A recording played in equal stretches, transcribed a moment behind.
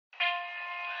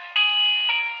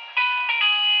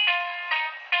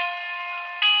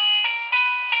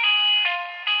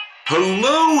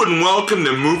Hello and welcome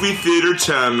to Movie Theater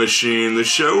Time Machine, the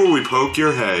show where we poke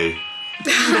your hay. It's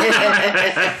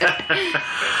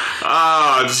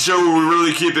a show where we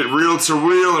really keep it real to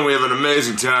real, and we have an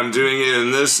amazing time doing it,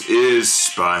 and this is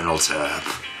Spinal Tap.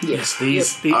 Yes,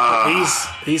 these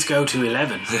go to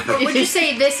 11. Or would you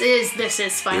say this is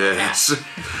Spinal Tap? Yes.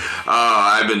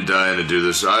 I've been dying to do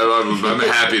this. I'm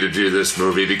happy to do this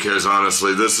movie because,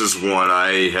 honestly, this is one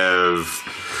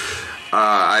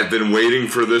I've been waiting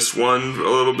for this one a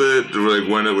little bit, like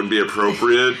when it would be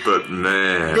appropriate, but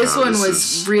man. This one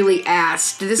was really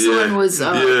asked. This one was,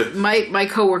 my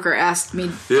coworker asked me,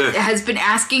 has been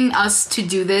asking us to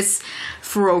do this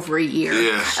for over a year.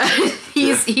 Yeah.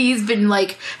 He's been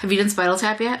like, have you done Spinal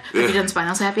Tap yet? Have you done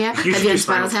Spinal Tap yet? Have you done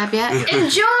Spinal Tap yet?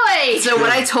 Enjoy! So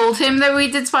when I told him that we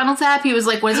did Spinal Tap, he was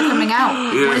like, when is it coming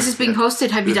out? When is this being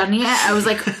posted? Have you done it yet? I was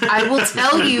like, I will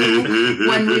tell you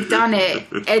when we've done it.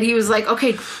 And he was like,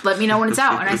 okay, let me know when it's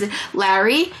out. And I said,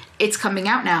 Larry, it's coming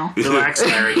out now. Relax,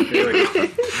 Larry. Here we go.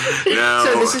 Now,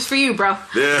 So this is for you, bro.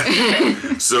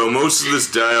 Yeah. So most of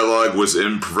this dialogue was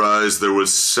improvised. There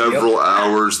was several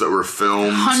hours that were filmed.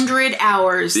 100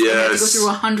 hours. Yes. We had to go through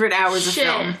 100 hours of Shit.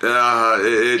 film.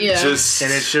 Just...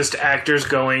 And it's just actors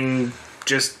going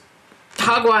just...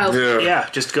 Hog wild.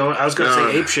 just going... I was going to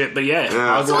say ape shit, but hog So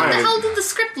what the wild. hell did the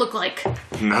script look like?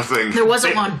 Nothing. There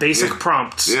wasn't one. Basic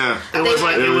prompts. Yeah. It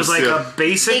was like yeah. a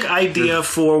basic idea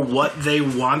for what they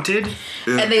wanted,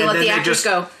 And they let then the they actors just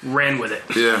go. ran with it.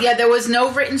 Yeah. Yeah, there was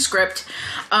no written script.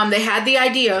 They had the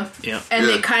idea, and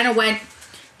they kind of went,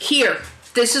 here,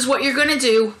 this is what you're going to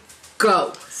do,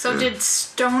 go. So did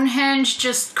Stonehenge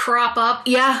just crop up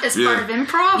as Yeah. part of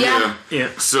improv? Yeah.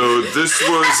 So this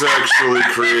was actually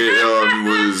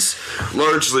was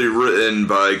largely written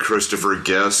by Christopher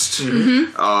Guest,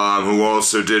 who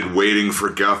also did Waiting for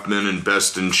Guffman and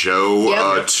Best in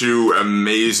Show, two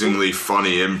amazingly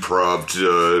funny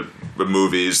improv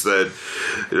movies that,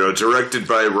 directed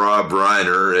by Rob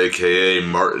Reiner, aka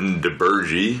Martin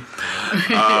DeBurgi,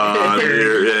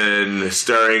 and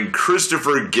starring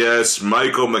Christopher Guest,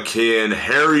 Michael McKean,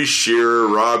 Harry Shearer,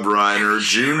 Rob Reiner,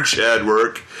 June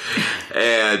Chadwick,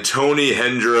 and Tony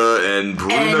Hendra, and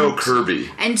Bruno Kirby.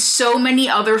 And so many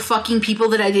other fucking people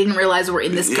that I didn't realize were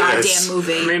in this goddamn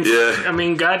movie. I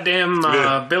mean, goddamn,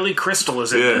 Billy Crystal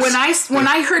is in this. When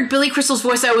I heard Billy Crystal's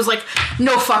voice, I was like,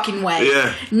 no fucking way.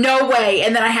 Yeah. No way.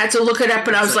 And then I had to look it up,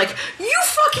 and I was like, you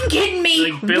fucking kidding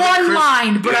me? Like Billy One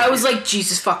line. But I was like,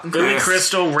 Jesus fucking Billy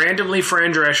Christ. Randomly Randomly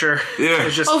Fran Drescher. Yeah.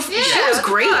 It's just, She was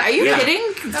great. Are you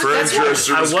kidding? Fran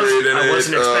Drescher was great in it. I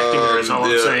wasn't expecting her, is all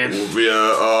I'm saying.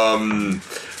 I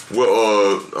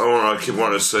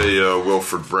want to say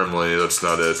Wilford Brimley. That's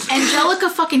not it. Angelica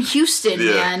fucking Houston,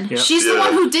 man. Yep. She's the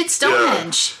one who did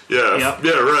Stonehenge. Yeah,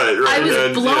 right. I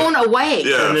was blown away.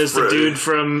 Yeah, And there's the dude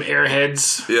from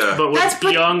Airheads, but with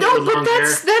young with long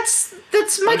hair.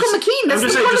 That's Michael McKean. That's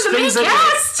one of the main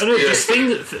cast. Just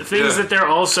things that they're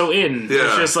also in. Yeah.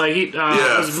 It's just like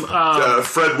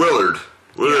Fred Willard.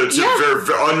 It's very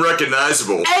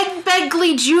unrecognizable. Egg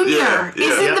Begley Jr.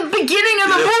 is in the beginning of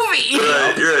the movie.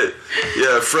 Right.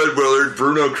 Yeah, Fred Willard,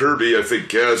 Bruno Kirby. I think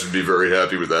Gaz would be very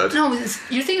happy with that. No,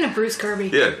 you're thinking of Bruce Kirby.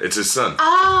 Yeah, it's his son.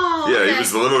 Oh, Yeah, okay. he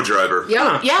was the limo driver.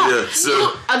 Yeah.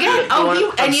 So Again,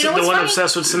 and you know what's the one funny?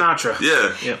 obsessed with Sinatra.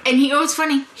 Yeah. And you know what's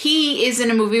funny? He is in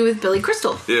a movie with Billy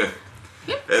Crystal. Yeah.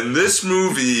 And this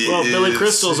movie Billy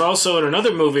Crystal's also in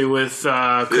another movie with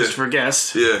Christopher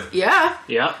Guest. Yeah. Yeah.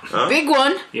 Yeah. Big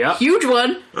one. Yeah. Huge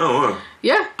one. Oh, wow.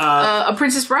 Yeah. A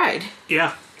Princess Bride.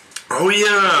 Yeah. Oh,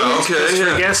 yeah. Okay,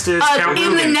 Christopher yeah. Guest is Count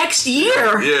in the Rugen. next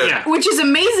year. Yeah. Which is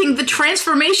amazing. The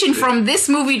transformation from this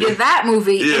movie to that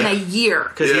movie in a year.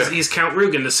 Because he's Count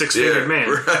Rugen, the six-fingered man.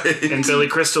 Right. And Billy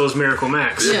Crystal is Miracle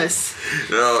Max. Yes.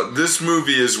 Now, this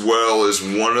movie as well is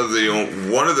one of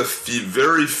the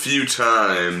very few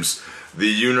times the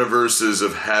universes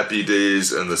of Happy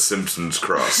Days and The Simpsons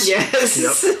cross. Yes.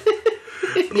 Yep.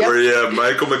 Where you have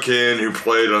Michael McKean, who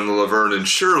played on the Laverne and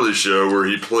Shirley show, where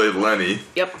he played Lenny.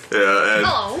 Yep. Yeah, and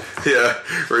Hello. yeah,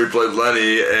 where he played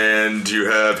Lenny, and you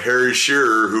have Harry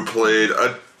Shearer, who played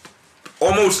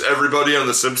almost everybody on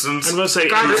The Simpsons. I'm going to say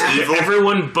evil.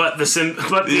 everyone but the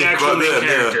actual main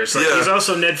characters. Like, yeah. He's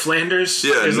also Ned Flanders.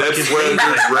 Yeah, He's Ned like his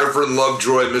Flanders, Reverend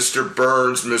Lovejoy, Mr.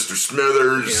 Burns, Mr.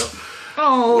 Smithers. Yep.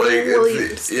 Oh,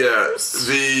 Williams.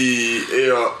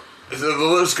 The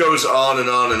list goes on and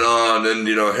on and on, and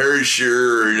Harry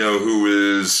Shearer, who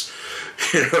is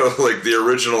like the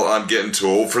original I'm getting too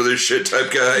old for this shit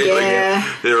type guy. Yeah.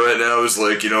 Like, right now is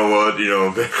like, you know what,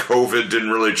 COVID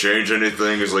didn't really change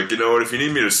anything. It's like, you know what, if you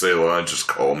need me to say a line, just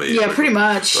call me. Yeah, like, pretty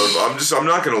much. I'm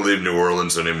not going to leave New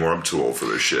Orleans anymore. I'm too old for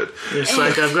this shit. It's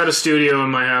like, I've got a studio in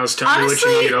my house. Tell me what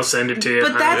you need, I'll send it to you.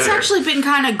 But that's actually been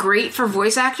kind of great for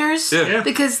voice actors. Yeah.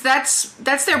 Because that's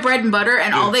their bread and butter,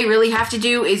 and all they really have to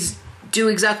do is do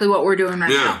exactly what we're doing right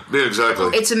now. Yeah,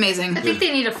 exactly. It's amazing. I think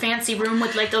they need a fancy room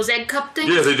with like those egg cup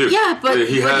things. Yeah, they do. Yeah, but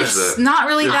he has it's that. not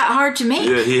really that hard to make.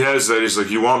 Yeah, he has that. He's like,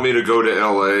 you want me to go to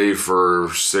LA for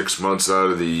 6 months out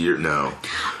of the year? No.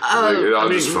 I'll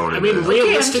just phone him.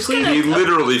 Realistically, he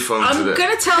literally phoned today.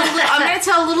 I'm gonna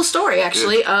tell a little story.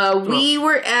 Actually, we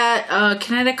were at not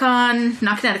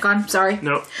Connecticut. Sorry.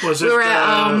 No, was it? We were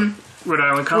at Rhode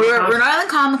Island Comic Con. We were at Rhode Island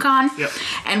Comic Con. Yep.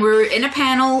 And we were in a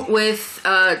panel with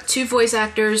 2 voice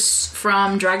actors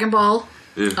from Dragon Ball.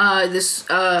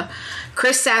 Yeah.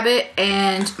 Chris Sabat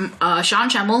and Sean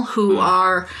Schemmel, who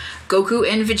are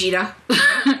Goku and Vegeta.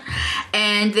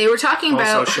 And they were talking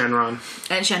about Shenron.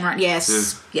 And Shenron,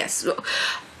 yes.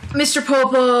 Mr.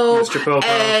 Popo.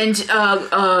 And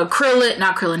Krillin,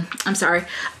 not Krillin, I'm sorry.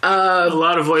 A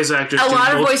lot of voice actors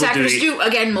do,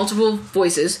 again, multiple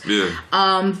voices. Yeah.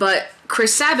 But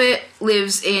Chris Sabat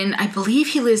lives in, I believe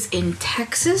he lives in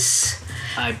Texas.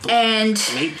 I think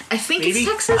it's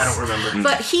Texas. I don't remember.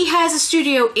 But he has a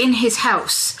studio in his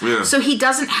house. Yeah. So he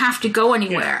doesn't have to go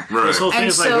anywhere. Right. This whole thing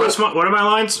is like, what are my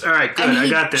lines? All right, good, I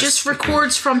got this. He just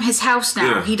records from his house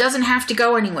now. Yeah. He doesn't have to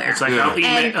go anywhere. It's like, I'll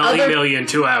email you in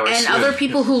 2 hours. And other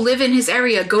people who live in his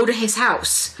area go to his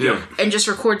house and just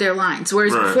record their lines.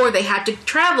 Whereas before they had to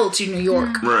travel to New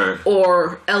York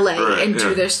or LA and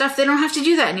do their stuff. They don't have to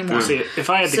do that anymore. See, if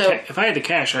I had the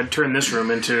cash, I'd turn this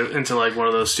room into like one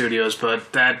of those studios. But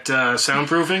that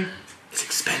soundproofing, it's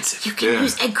expensive. You can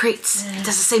use egg crates. It does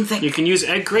the same thing. You can use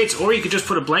egg crates, or you could just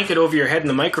put a blanket over your head and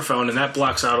the microphone, and that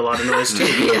blocks out a lot of noise too.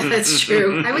 Yeah, that's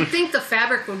true. I would think the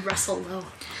fabric would rustle though.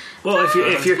 Well, if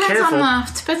you're careful,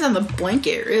 depends on the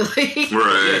blanket, really.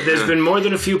 Right. There's been more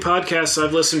than a few podcasts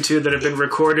I've listened to that have been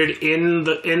recorded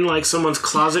in like someone's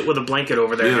closet with a blanket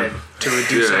over their head to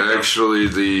reduce echo. Yeah, actually,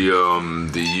 the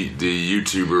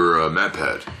YouTuber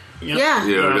MatPat.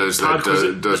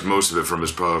 Yep. Does most of it from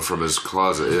his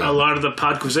closet. Yeah. A lot of the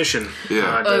Podquisition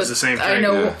does the same thing. I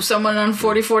know someone on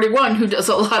 4041 who does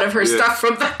a lot of her stuff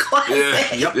from the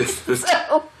closet. Yeah. Yep.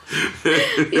 So,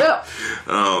 yep.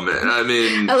 Oh man, I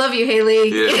mean, I love you, Haley.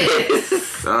 Yeah.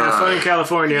 Have fun in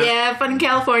California. Yeah, fun in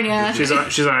California. She's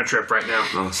on a trip right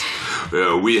now.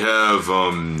 Yeah, we have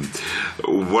one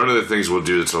of the things we'll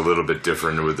do that's a little bit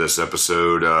different with this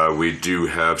episode. We do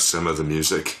have some of the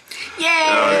music.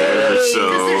 Yay!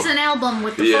 Because there's an album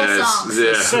with the full songs.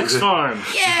 Yeah. Sex Farm.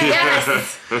 Yeah.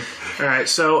 Yes. All right,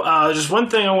 so just one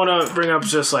thing I want to bring up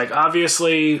is just like,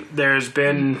 obviously there's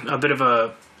been a bit of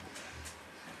a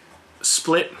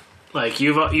split. Like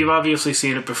you've obviously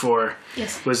seen it before.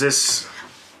 Yes. Was this?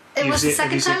 It was the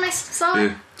second time I saw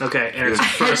it. Okay, and it's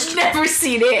first. I've never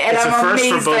seen it, and I'm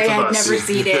amazed I had never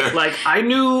seen it. Like I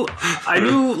knew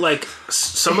like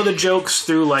some of the jokes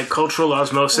through like cultural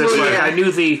osmosis. Well, like yeah. I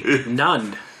knew the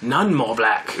none more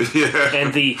black,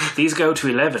 and these go to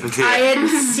 11. I had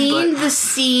seen the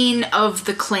scene of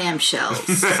the clamshells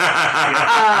because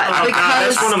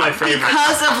that's one of my favorites.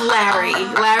 Because of Larry.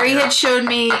 Larry had shown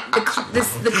me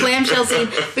the clamshell scene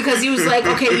because he was like,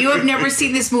 "Okay, you have never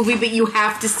seen this movie, but you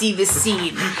have to see this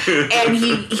scene." And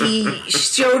he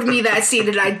showed me that scene,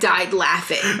 and I died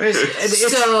laughing.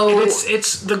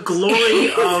 It's the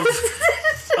glory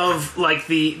of like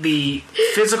the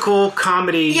physical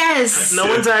comedy. Yes. No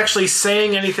one's actually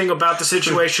saying anything about the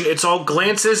situation. It's all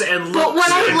glances and looks. But what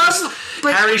I love,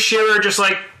 Harry Shearer just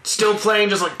like still playing,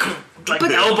 just like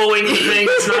elbowing the thing.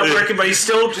 It's not working, but he's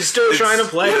still trying to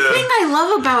play. The thing I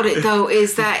love about it though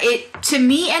is that it, to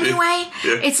me anyway,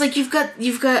 it's like you've got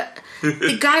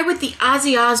the guy with the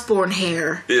Ozzy Osbourne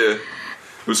hair. Yeah.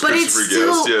 But it's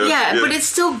still, but it's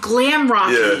still glam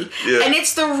rocky, and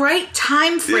it's the right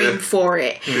time frame for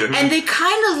it. And they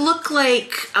kind of look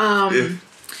like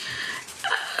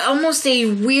almost a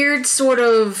weird sort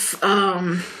of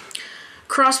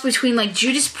cross between like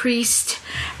Judas Priest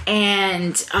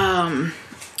and oh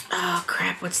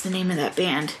crap, what's the name of that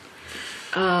band?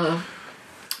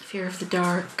 Fear of the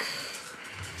Dark.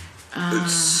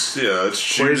 It's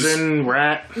Poison,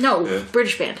 Rat. No,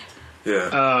 British band.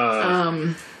 Yeah.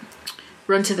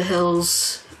 Run to the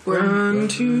Hills. Iron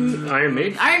Maiden. Iron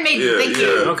Maiden. Thank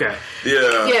you. Okay.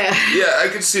 Yeah. I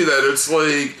can see that. It's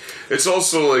like It's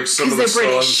also like some of the 'Cause they're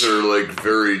British. songs are like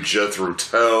very Jethro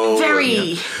Tull.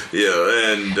 Very.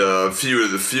 And a few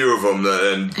of them,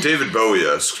 and David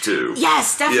Bowie-esque too.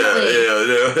 Yes, definitely.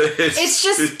 No, It's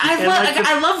just I loved it.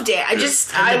 I loved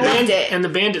it. And the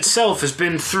band itself has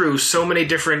been through so many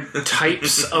different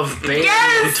types of band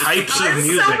and types of There's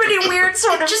music. so many weird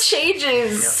sort of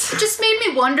changes. It just made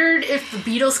me wonder if the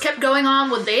Beatles kept going on,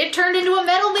 would they have turned into a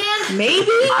metal band?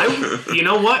 Maybe. You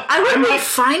know what? I would be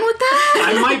fine with that.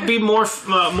 I might be more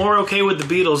okay with the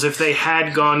Beatles if they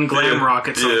had gone glam rock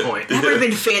at some point. That would have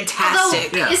been Although,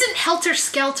 fantastic. isn't Helter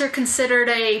Skelter considered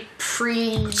a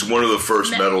It's one of the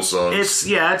first metal songs. It's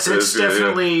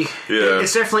definitely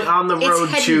it's definitely on the It's road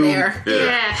heading to there.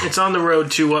 Yeah. It's on the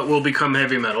road to what will become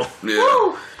heavy metal. Yeah.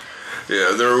 Woo!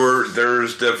 Yeah,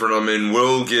 there's different. I mean,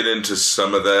 we'll get into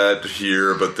some of that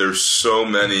here, but there's so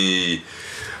many.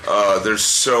 There's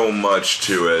so much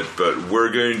to it, but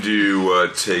we're going to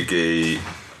take a.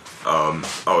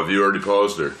 Have you already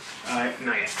paused or? Not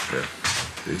yet.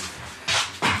 Yeah.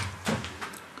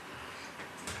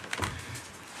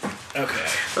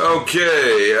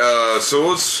 Okay, so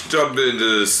let's jump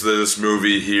into this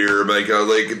movie here. Like,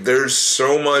 there's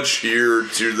so much here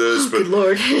to this, but good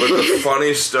Lord. but the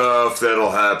funny stuff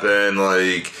that'll happen,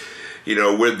 like, you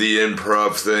know, with the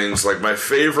improv things. Like, my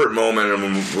favorite moment,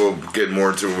 and we'll get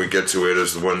more into it when we get to it,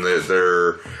 is when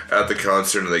they're at the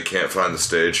concert and they can't find the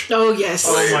stage. Oh yes.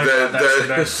 Oh my god,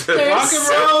 that's the best. Rock and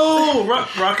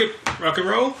roll! Rock and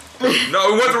roll?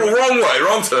 No, we went the wrong way,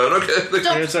 wrong turn. Okay.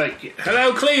 And it's like,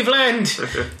 hello, Cleveland!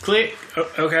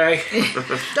 Okay.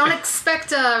 Don't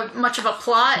expect much of a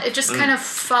plot. It just kind of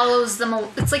follows them.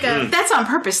 It's like a That's on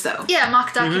purpose, though.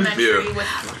 mock documentary Yeah.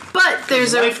 with. But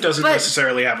there's Life doesn't but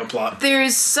necessarily have a plot.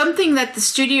 there's something that the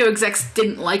studio execs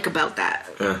didn't like about that.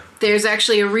 Yeah. There's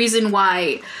actually a reason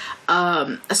why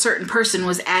a certain person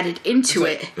was added into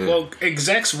it. Well,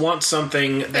 execs want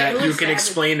something that you was can added.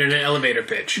 explain in an elevator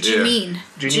pitch. Janine.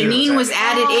 Janine Janine was was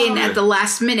added in Yeah. at the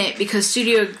last minute because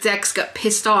studio execs got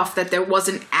pissed off that there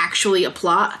wasn't actually a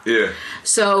plot. Yeah.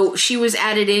 So she was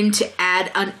added in to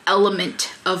add an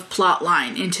element of plot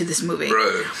line into this movie.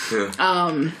 Right. Yeah.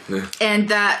 And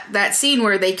that scene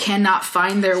where they cannot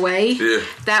find their way, Yeah.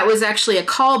 that was actually a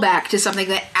callback to something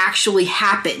that actually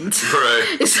happened.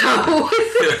 Right. So,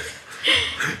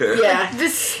 yeah.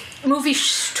 This movie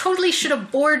totally should have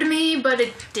bored me, but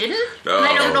it didn't. And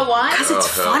I Oh. don't know why. Because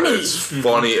it's hell, funny. It's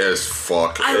funny as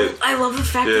fuck. I love the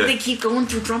fact Yeah. that they keep going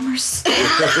through drummers.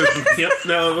 Yep,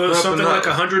 no, it was something that? like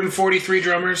 143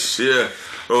 drummers. Yeah.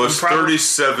 Well, it's Probably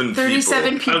 37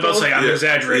 37 people. I was about to say, I'm Yeah.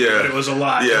 exaggerating, Yeah. but it was a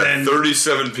lot. Yeah, And then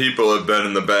 37 people have been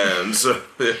in the band. So,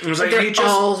 yeah. it was like, They're he just,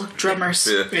 all drummers.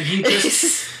 Yeah. and he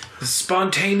just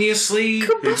spontaneously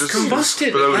just combusted.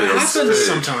 exploded That on happens stage.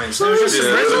 sometimes. There's just Yeah.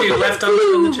 some residue left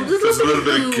on the chest. There's a little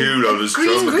bit of goo on his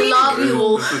Green drum.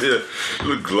 globule. Yeah, a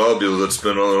little globule that's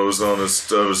been on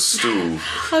his stool.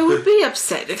 I would be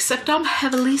upset, except I'm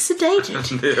heavily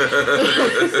sedated.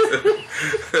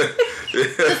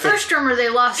 The first drummer they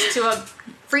lost to a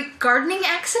freak gardening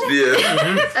accident. Yeah,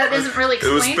 That isn't really it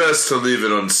was explained. best to leave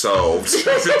it unsolved.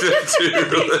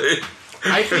 Really.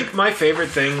 I think my favorite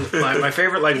thing, my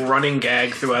favorite like running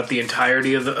gag throughout the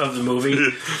entirety of the movie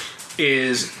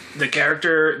is the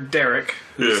character Derek,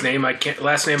 whose Yeah.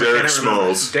 last name Derek I can't remember.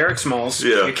 Smalls. Derek Smalls.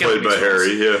 Yeah, You're killing played me, by Smalls.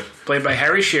 Harry. Yeah, Played by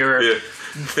Harry Shearer. yeah.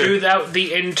 Throughout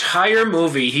the entire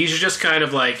movie, he's just kind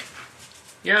of like,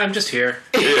 yeah, I'm just here.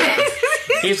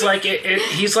 He's like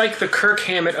he's like the Kirk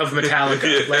Hammett of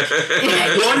Metallica. Like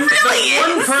one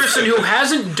person who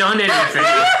hasn't done anything.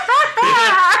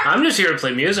 I'm just here to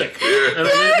play music. I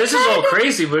mean, this is all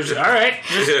crazy, but all right.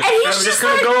 And I'm he's just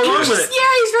gonna go along with it. Yeah,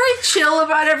 he's very chill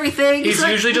about everything. He's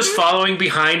like, usually just following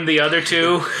behind the other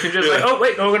two. He's just like, oh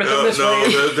wait, no, we're gonna come this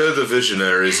way. They're the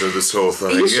visionaries of this whole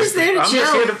thing. He's just there to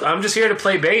chill. I'm just here to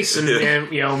play bass and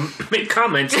you know, make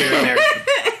comments here and there.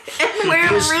 And wear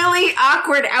really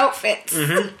awkward outfits.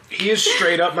 He is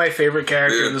straight up my favorite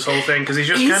character in this whole thing because he's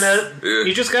just kind of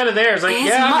he's just kind of there. It's like, His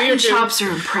yeah, I'm here mutton too. chops are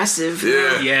impressive.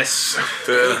 Yeah. Yes.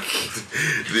 Then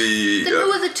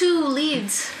who are the two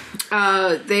leads?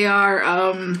 They are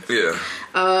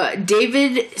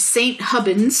David St.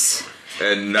 Hubbins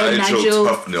and and Nigel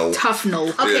Tufnell. Tufnell.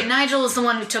 Okay, Yeah. Nigel is the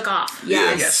one who took off.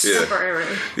 Yes. Yeah.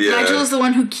 Temporarily. Yeah. Nigel is the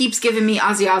one who keeps giving me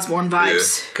Ozzy Osbourne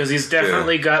vibes. Because he's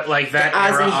definitely got like that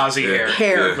era Ozzy hair.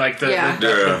 Hair. Like the, Yeah.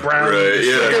 the brown. Right,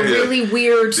 yeah. The really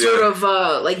weird sort of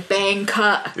like bang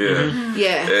cut. Yeah.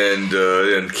 Yeah. And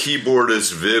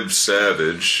keyboardist Viv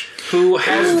Savage. Who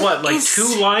has what, like is-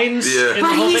 2 lines Yeah. in But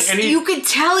the whole he's, thing? And, you could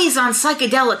tell he's on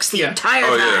psychedelics the Yeah. entire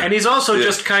Oh, time. yeah. and he's also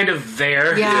just kind of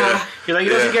there. Yeah. You're like, he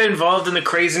doesn't get involved in the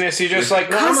craziness. He's just like,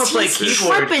 no, I'm gonna play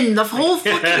keyboard. Tripping the whole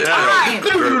fucking time.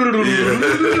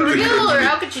 Real, or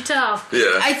how could you tell?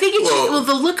 Yeah. I think it's just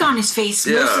the look on his face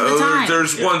most of the time.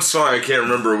 There's one song I can't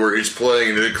remember where he's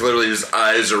playing, and clearly his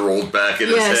eyes are rolled back in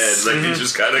his head, like he's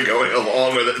just kind of going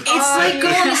along with it. It's like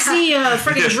going to see a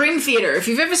freaking Dream Theater. If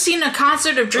you've ever seen a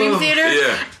concert of Dream Theater,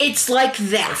 it's like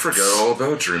that. I forgot all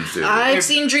about Dream Theater. I've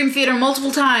seen Dream Theater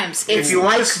multiple times. It's if you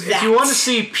like that. If you want to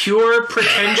see pure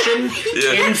pretension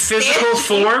in physical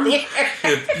form,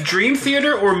 Dream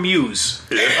Theater or Muse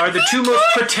are the two most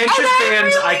pretentious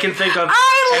bands I can think of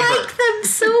I ever. like them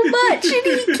so much, and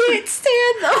he can't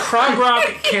stand them. Prog rock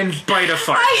can bite a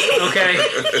fart, okay?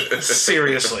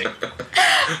 Seriously. I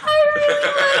really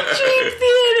like Dream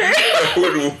Theater.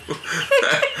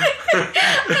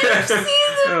 I've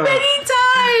seen them many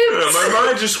times. My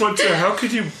mind just went to, how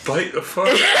could you bite a fart?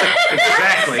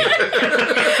 Exactly.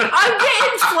 I'm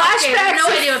getting flashbacks. I have no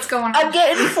idea what's going on. I'm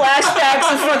getting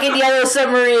flashbacks of fucking Yellow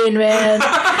Submarine, man.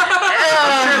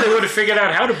 I'm sure they would have figured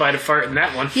out how to bite a fart in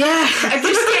that one. Yeah, I'm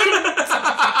just getting...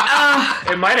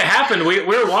 It might have happened. We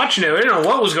were watching it. We didn't know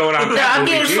what was going on with that I'm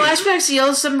movie. getting flashbacks to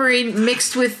Yellow Submarine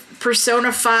mixed with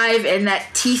Persona 5 and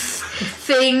that teeth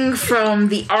thing from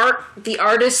the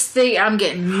artist thing. I'm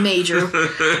getting major.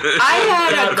 I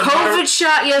had a COVID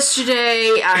shot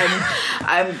yesterday.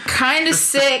 I'm kind of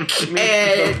sick.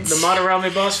 And the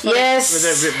Madarame boss fight? Yes.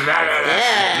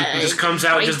 It just comes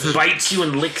out, just bites you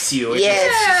and licks you.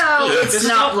 It's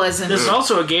not pleasant. This is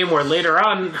also a game where later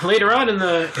on in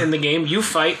the game you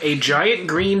fight a giant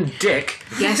green dick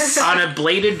on a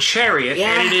bladed chariot,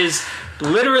 and it is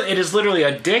literally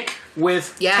a dick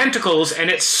with tentacles, and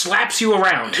it slaps you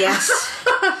around. Yes.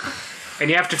 And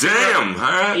you have to figure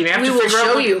out. You have we to will figure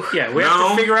show out you. Yeah, we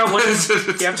have to figure out what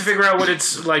you have to figure out what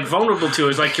it's like vulnerable to.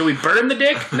 Is like, can we burn the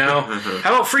dick? No.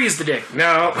 How about freeze the dick?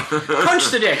 No. Punch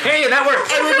the dick. Hey, that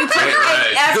worked. And when you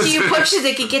after you punch the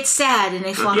dick, it gets sad and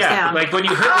it flops down. Like when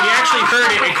you actually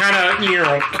hurt it, it kind of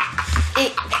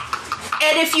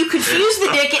And if you confuse the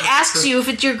dick, it asks you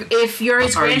if you're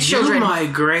his grandchildren. Are you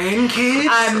my grandkids?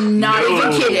 I'm not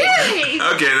even kidding.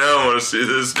 Okay, now I want to see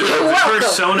this.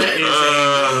 Persona is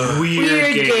a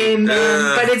weird game,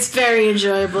 man, but it's very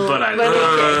enjoyable. But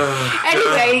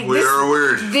anyway,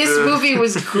 weird. This movie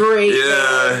was great.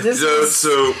 Yeah, this was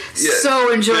so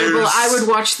enjoyable. I would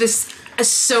watch this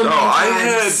so many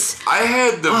times. I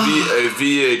had the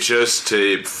VHS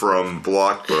tape from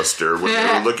Blockbuster when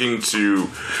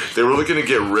they were looking to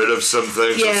get rid of some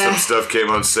things. And some stuff came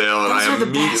on sale, and I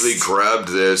immediately grabbed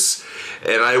this.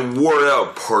 And I wore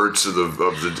out parts of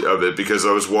it because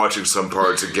I was watching some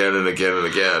parts again and again and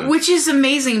again. Which is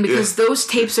amazing because those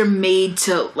tapes are made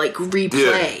to like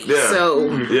replay. So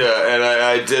and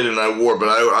I did, and I wore, but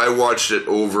I watched it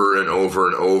over and over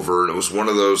and over, and it was one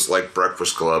of those like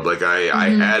Breakfast Club. Like I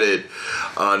had it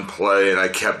on play, and I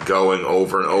kept going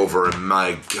over and over. And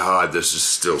my God, this is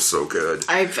still so good.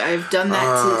 I've done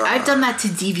that. I've done that to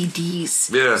DVDs.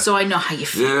 Yeah. So I know how you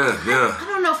feel. Yeah. I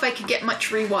don't know if I could get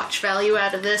much rewatch value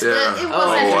out of this, but it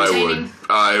was entertaining.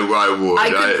 I would. I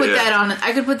could put that on.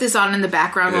 I could put this on in the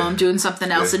background while I'm doing something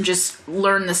else and just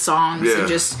learn the songs and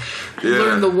just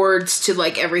learn the words to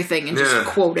like everything and just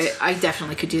quote it. I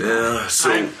definitely could do that. Yeah.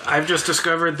 So I've just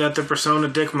discovered that the Persona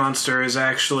Dick Monster is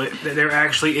there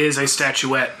actually is a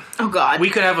statuette. Oh God. We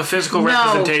could have a physical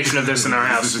representation of this in our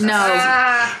house.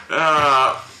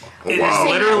 No. It is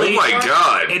literally, oh my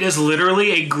God! It is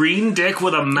literally a green dick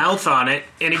with a mouth on it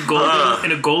and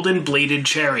a golden bladed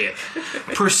chariot.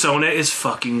 Persona is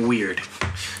fucking weird.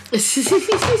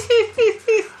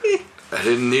 I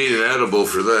didn't need an edible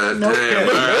for that. Nope. Damn.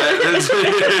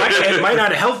 It might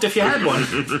not have helped if you had one.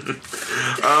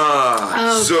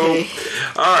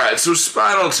 So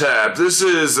Spinal Tap. This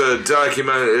is a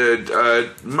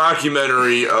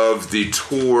mockumentary of the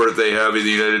tour they have in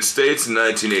the United States in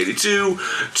 1982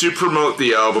 to promote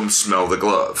the album Smell the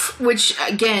Glove. Which,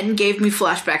 again, gave me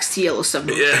flashbacks to Yellow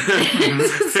Submarine. Yeah.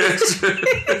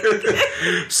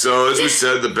 So, as we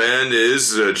said, the band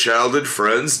is childhood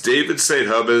friends. David St.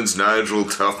 Hubbins, Nigel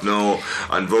Tufnell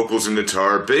on vocals and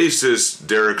guitar, bassist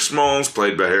Derek Smalls,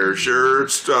 played by Harry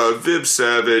Schertz, Viv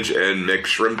Savage, and Mick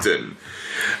Shrimpton.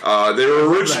 They were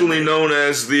originally known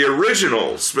as the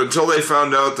Originals, but until they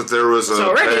found out that there was a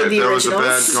band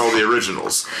called the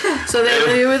Originals. So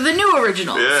they were the new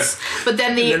Originals. Yeah. But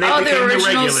then the other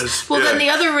Originals. Then the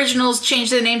other Originals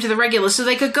changed their name to the Regulars, so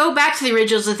they could go back to the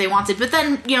Originals if they wanted. But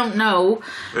then no.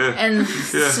 Yeah. And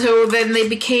so then they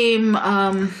became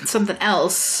something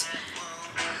else.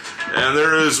 And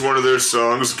there is one of their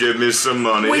songs, Give Me Some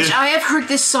Money. Which I have heard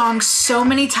this song so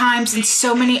many times and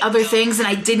so many other things, and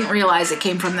I didn't realize it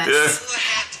came from this.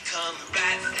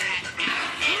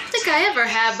 I ever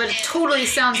have, but it totally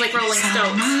sounds like Rolling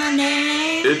Stones.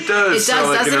 It does sound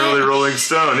like an early Rolling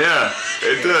Stone. Yeah,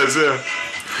 it does. Yeah.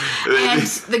 And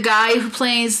the guy who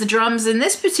plays the drums in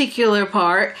this particular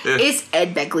part is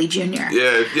Ed Begley Jr.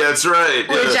 Yeah, that's right.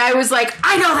 Which I was like,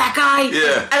 I know that guy.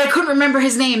 Yeah. And I couldn't remember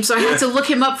his name, so I had to look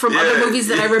him up from other movies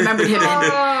that I remembered him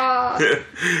in.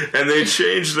 And they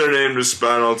changed their name to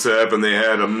Spinal Tap, and they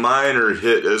had a minor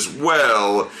hit as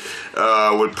well.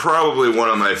 With probably one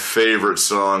of my favorite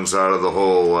songs out of the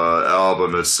whole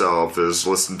album itself is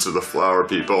 "Listen to the Flower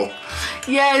People."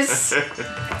 Yes.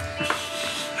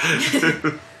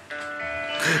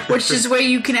 Which is where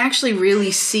you can actually really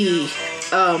see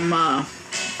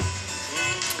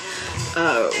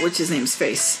what's his name's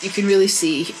face. You can really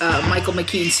see Michael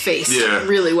McKean's face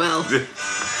really well.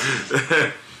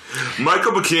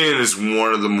 Michael McKean is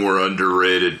one of the more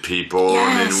underrated people.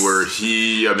 Yes.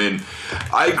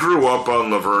 I grew up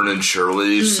on Laverne and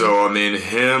Shirley, so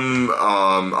him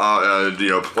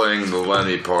playing the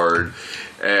Lemmy part.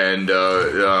 And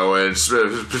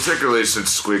particularly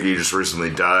since Squiggy just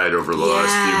recently died over the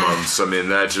last few months,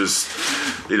 that just,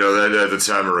 that at the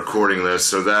time of recording this,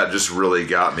 so that just really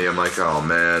got me. I'm like, oh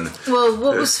man. Well,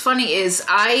 what was funny is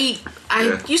I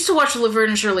used to watch Laverne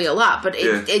and Shirley a lot, but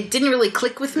it didn't really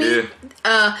click with me.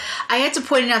 I had to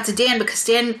point it out to Dan because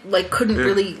Dan couldn't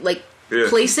really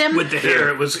place him with the hair.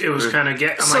 It was kind of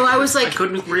I was like, I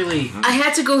couldn't really. I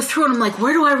had to go through and I'm like,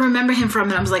 where do I remember him from?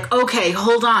 And I was like, okay,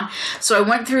 hold on. So I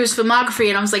went through his filmography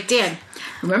and I was like, Dan,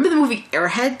 remember the movie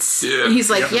Airheads? Yeah. And he's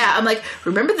like, yeah. I'm like,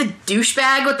 remember the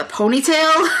douchebag with the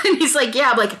ponytail? And he's like,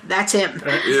 yeah. I'm like, that's him.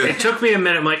 It took me a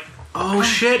minute. I'm like, oh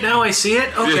shit, now I see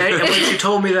it. Okay. And when you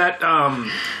told me that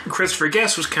Christopher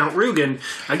Guest was Count Rugen,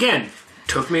 again,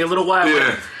 took me a little while.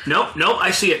 Yeah. Nope,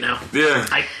 I see it now. Yeah.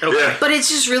 Okay. But it's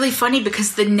just really funny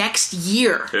because the next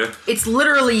year, it's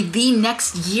literally the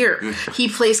next year, he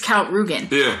plays Count Rugen.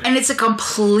 Yeah. And it's a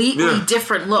completely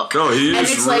different look. No, he and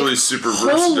is it's really super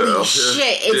versatile. Holy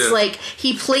shit. It's like,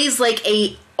 he plays like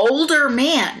a older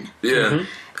man. Yeah.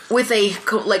 With a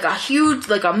huge,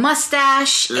 a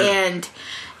mustache, and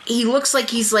he looks like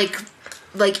he's like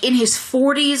in his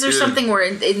 40s or something, where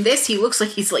in this he looks like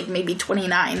he's maybe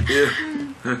 29. Yeah.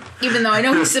 Even though I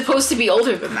know he's supposed to be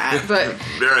older than that, but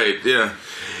right, yeah.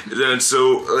 Then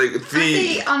so Aren't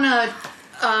they on a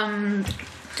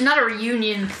not a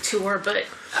reunion tour, but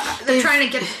they're trying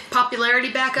to get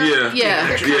popularity back up? Yeah.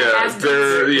 They're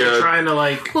trying to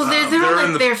well, they're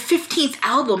on their 15th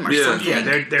album or something. Yeah,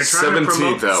 they're trying to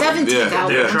promote 17th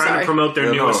album. They're trying to promote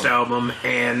their newest album,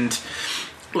 and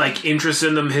interest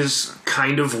in them has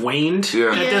kind of waned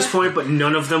at this point, but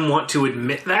none of them want to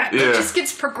admit that. It just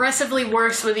gets progressively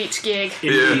worse with each gig.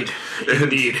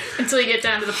 Indeed. Until you get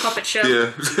down to the puppet show.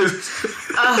 Yeah.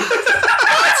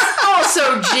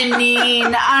 Also,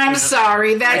 Janine, I'm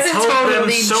sorry. That's I told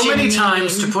totally them so Janine. many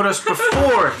times to put us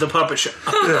before the puppet show.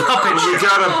 We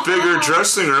got a bigger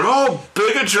dressing room. Oh,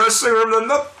 bigger dressing room than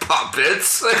the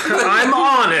puppets. I'm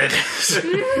on it.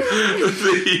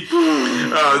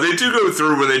 They do go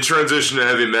through when they transition to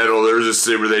heavy metal. There's a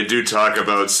scene where they do talk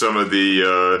about some of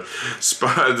the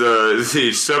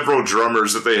several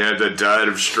drummers that they had that died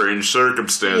of strange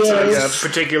circumstances. Yeah,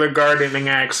 particular gardening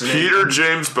accident. Peter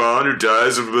James Bond, who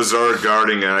dies of a bizarre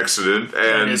gardening accident,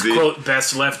 and his quote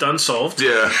best left unsolved.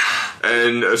 Yeah,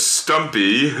 and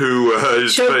Stumpy, who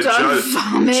is choked on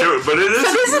vomit. But it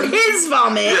isn't his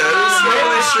vomit. Yeah, it's not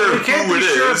really sure you can't who be it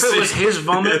sure is. if it was his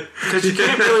vomit because you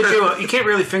can't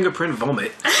really fingerprint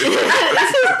vomit.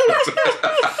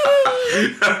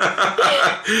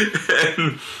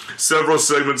 And several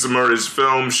segments of Marty's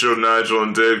film show Nigel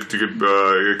and Dave to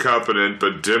be competent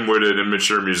but dim-witted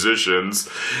immature musicians,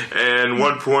 and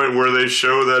one point where they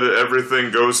show that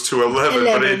everything goes to 11.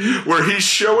 But where he's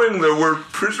showing where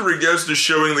Prisoner Guest is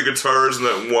showing the guitars and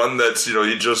that one that's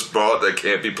he just bought that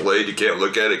can't be played, you can't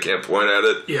look at it, can't point at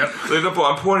it. Yep.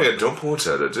 I'm pointing at it, don't point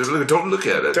at it, don't look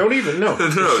at it. Don't even know. No.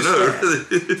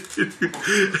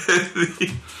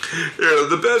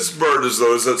 The best part is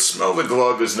that Smell the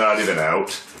Glove is not even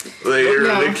out.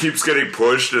 It keeps getting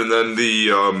pushed, and then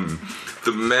the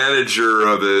manager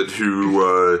of it, who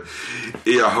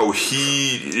how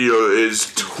he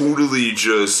is totally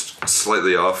just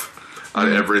slightly off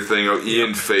on everything.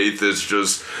 Ian Faith is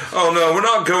just, oh no, we're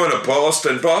not going to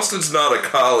Boston. Boston's not a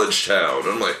college town.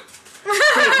 I'm like,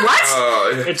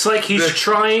 what? It's like he's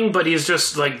trying, but he's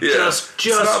just just it's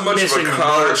not much of a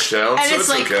college town, and so it's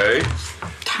okay.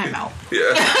 Time out.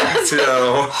 Yeah.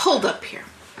 Hold up here.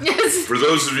 For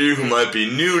those of you who might be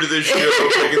new to this show,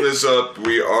 picking this up,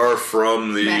 we are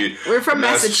from the We're from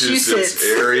Massachusetts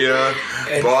area.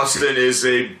 Boston is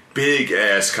a big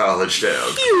ass college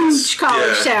town. Huge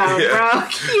college town, bro.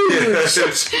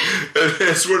 Huge.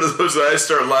 It's one of those that I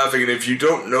start laughing, and if you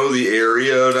don't know the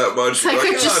area that much, I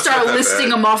could just start listing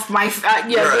them off my,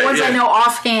 the ones I know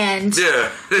offhand.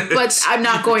 Yeah. But I'm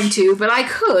not going to, but I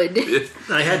could.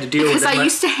 I had to deal with Because I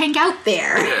used to hang out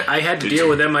there. Yeah. I had to deal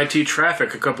with MIT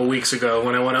traffic a couple weeks ago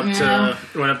when I went up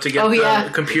to get the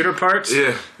computer parts.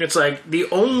 Yeah. It's like the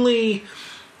only.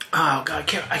 Oh god,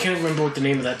 I can't remember what the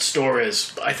name of that store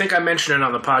is. I think I mentioned it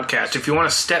on the podcast. If you want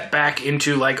to step back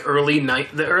into like the early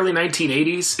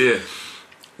 1980s, Yeah.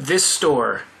 this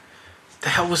store. The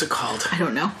hell was it called? I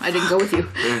don't know. I didn't go with you.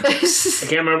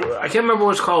 I can't remember what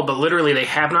it's called, but literally they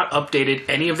have not updated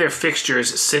any of their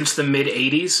fixtures since the mid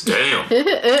 80s.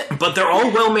 Damn. But they're all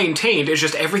well maintained. It's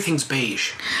just everything's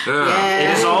beige.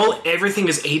 Yeah. It is everything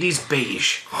is 80s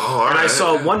beige. Oh, And I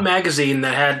saw one magazine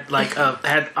that had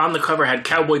had on the cover had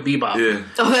Cowboy Bebop. Yeah.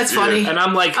 Oh, that's funny. And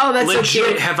I'm like, Oh, that's so legit,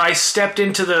 cute. have I stepped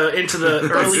into the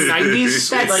early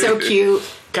 90s? That's Like, so cute.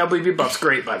 Cowboy Bebop's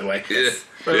great, by the way. Yeah.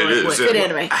 But It like, is. Good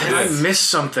anime. I missed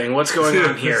something. What's going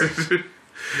on here?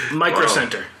 Micro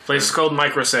Center. Place is called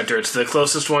Micro Center. It's the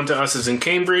closest one to us is in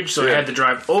Cambridge, so I had to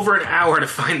drive over an hour to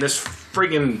find this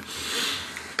friggin'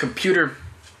 computer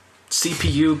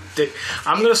CPU.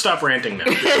 I'm gonna stop ranting now.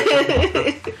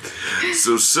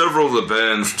 So several of the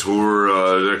bands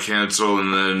tour, they're canceled,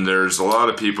 and then there's a lot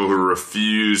of people who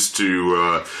refuse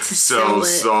to sell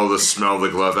the Smell the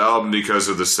Glove album because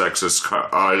of the sexist.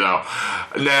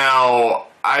 Now,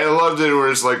 I loved it where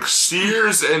it's like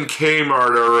Sears and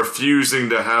Kmart are refusing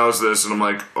to house this, and I'm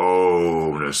like,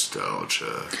 oh,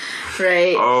 nostalgia.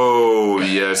 Right. Oh,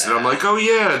 yes. And I'm like, oh,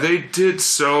 yeah, they did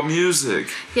sell music.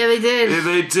 Yeah, they did. Yeah,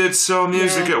 they did sell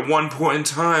music at one point in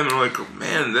time. And I'm like, oh,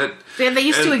 man, that... Yeah, they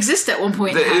used to exist at one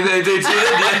point in time. They did, yeah,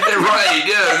 right,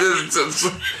 yeah. It's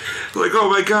like, oh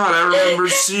my god, I remember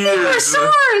Sears. There were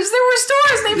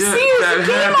stores named Sears that and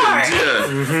Kmart.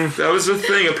 happened, yeah. That was the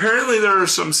thing. Apparently there are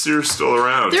some Sears still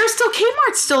around. There's still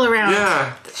Kmart still around.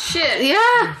 Yeah. Shit.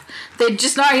 Yeah. They're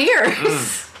just not here.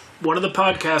 One of the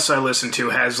podcasts I listen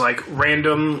to has like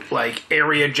random like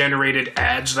area generated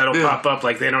ads that'll pop up.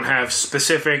 Like they don't have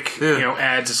specific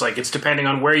ads. It's like it's depending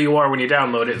on where you are when you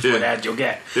download it. Is what ad you'll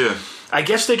get. Yeah. I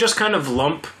guess they just kind of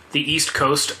lump the East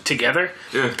Coast together.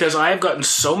 Yeah. Because I have gotten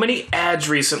so many ads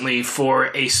recently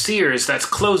for a Sears that's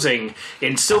closing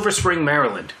in Silver Spring,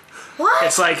 Maryland. What?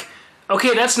 It's like,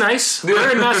 okay, that's nice.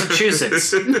 We're in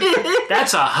Massachusetts.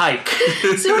 That's a hike.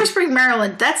 Silver Spring,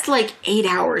 Maryland. That's like 8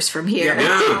 hours from here.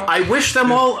 Yeah. I wish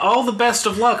them all the best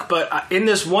of luck, but in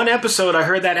this one episode, I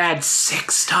heard that ad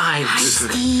 6 times.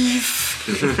 Steve.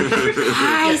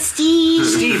 Hi, Steve.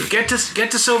 Steve, get to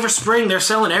Silver Spring. They're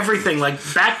selling everything, like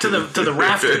back to the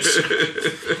rafters.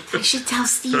 I should tell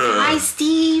Steve. Hi,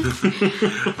 Steve.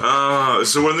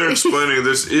 So when they're explaining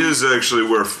this is actually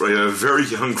where very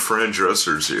young Fran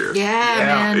Dresser's here.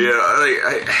 Yeah, man.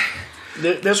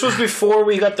 Yeah, This was before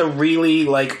we got the really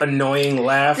like annoying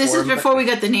laugh. This is before we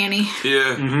got the nanny.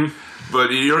 yeah. Mm-hmm.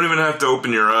 But you don't even have to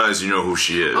open your eyes. You know who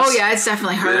she is. Oh, yeah, it's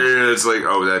definitely her. It's like,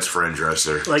 oh, that's Fran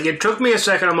Dresser. Like it took me a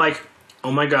second. I'm like,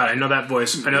 oh my god, I know that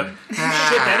voice. I know. Shit,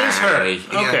 that is her.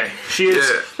 Yeah. Okay, she is.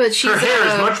 Yeah. But she's Her hair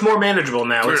is much more manageable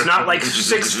now. It's not like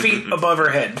 6 feet above her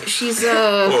head. She's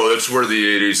Well, that's where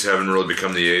the 80s haven't really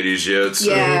become the 80s yet.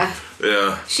 So, yeah.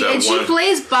 Yeah. She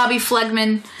plays Bobby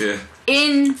Flegman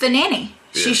in The Nanny.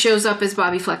 Yeah. She shows up as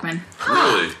Bobby Flegman.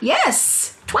 Really?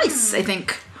 Yes, twice I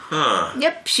think. Huh.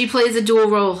 Yep, she plays a dual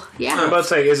role. Yeah. I'm about to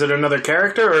say, is it another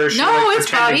character or is she No, like, it's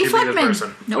Bobby pretending to be the person?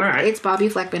 Flegman. Nope, All right. it's Bobby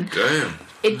Flegman. Damn.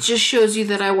 It just shows you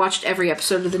that I watched every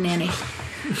episode of The Nanny.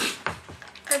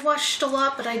 I watched a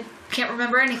lot, but I can't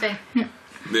remember anything.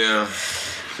 Yeah.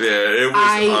 Yeah, it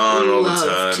was on all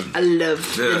the time. I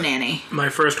loved The Nanny. My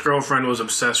first girlfriend was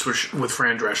obsessed with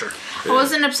Fran Drescher. I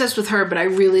wasn't obsessed with her, but I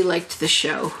really liked the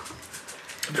show.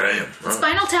 Damn. Oh.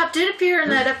 Spinal Tap did appear in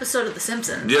that episode of The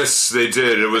Simpsons. Yes, they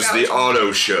did. It was the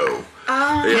auto show.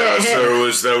 Yeah,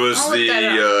 so that was I'll look the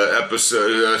that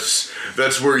episode.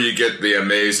 That's where you get the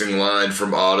amazing line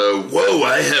from Otto. Whoa,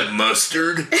 I have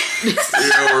mustard.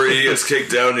 Where he gets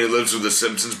kicked out and he lives with the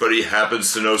Simpsons, but he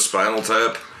happens to know Spinal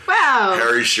Tap. Wow.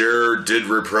 Harry Shearer did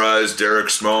reprise Derek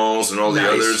Smalls and all the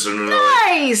others, and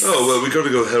Nice. oh well, we got to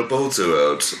go help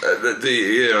Otto out.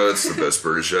 That's the best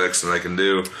British accent I can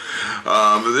do.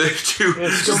 They do.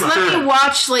 Just let me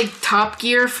watch like Top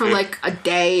Gear for like a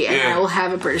day, and I will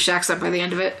have a British accent by the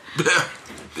end of it.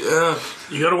 Yeah.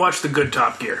 You gotta watch the good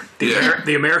Top Gear.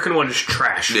 The American one is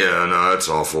trash. Yeah, no, that's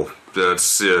awful.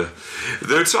 That's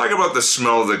they're talking about the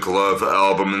Smell the Glove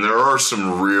album, and there are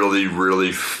some really,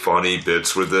 really funny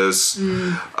bits with this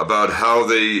about how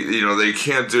they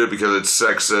can't do it because it's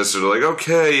sexist. They're like,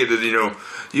 okay,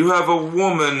 you have a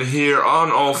woman here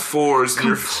on all fours,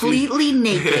 completely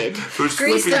naked,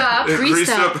 greased up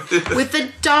with a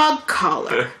dog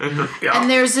collar, Yeah. and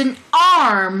there's an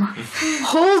arm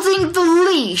holding the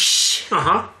leash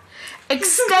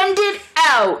extended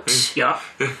out. Yeah.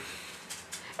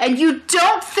 And you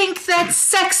don't think that's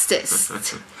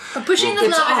sexist? Pushing a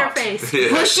glove in her odd. face.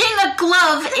 Pushing a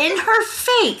glove in her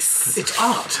face. It's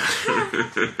odd.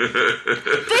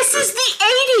 This is the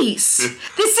 80s.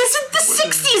 This isn't the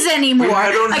 60s anymore.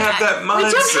 I don't have that mindset. We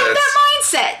don't have that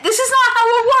mindset. This is not how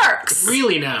it works.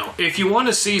 Really now, if you want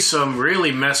to see some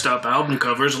really messed up album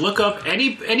covers, look up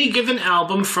any given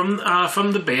album from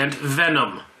the band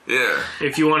Venom. Yeah.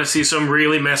 If you want to see some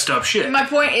really messed up shit. My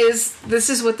point is, this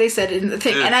is what they said in the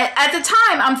thing. And at the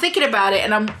time, I'm thinking about it,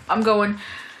 and I'm going,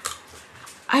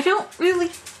 I don't really...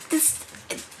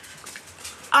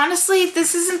 Honestly,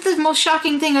 this isn't the most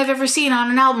shocking thing I've ever seen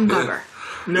on an album cover.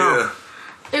 No.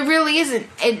 Yeah. It really isn't.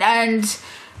 And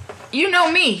you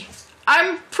know me.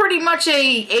 I'm pretty much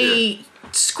a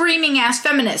screaming-ass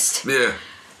feminist. Yeah.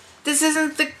 This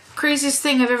isn't the craziest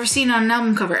thing I've ever seen on an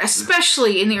album cover,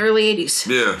 especially in the early 80s.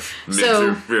 Yeah. Me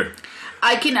So- too. Yeah.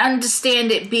 I can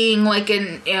understand it being like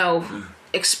an,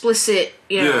 explicit,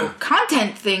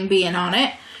 content thing being on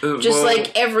it. Just well-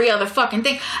 like every other fucking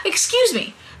thing. Excuse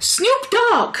me. Snoop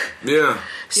Dogg. Yeah.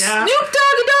 Yeah. Snoop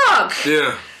Doggy Dogg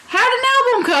Yeah. had an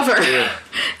album cover Yeah.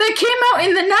 that came out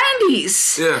in the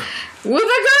 90s Yeah. with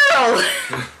a girl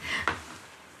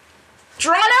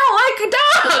drawn out like a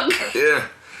dog. Yeah.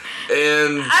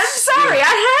 And I'm sorry, I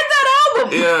had that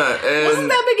album. Yeah, and Wasn't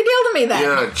that big a deal to me then?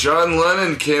 yeah, John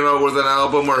Lennon came out with an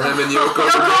album where him and Yoko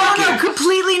Yoko were Ono naked.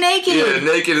 completely naked. Yeah,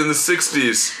 naked in the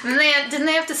 60s. And didn't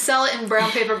they have to sell it in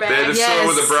brown paper They had to bags? Yes. sell it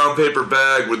with a brown paper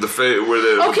bag with the with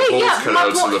the holes cut my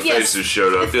out so point- the yes. faces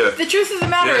showed up. Yeah. The truth of the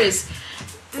matter Yeah. is,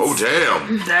 Oh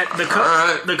damn. That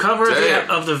Alright. the cover Damn.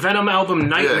 of the Venom album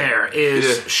Nightmare is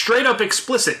Yeah. straight up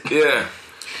explicit. Yeah.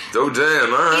 Oh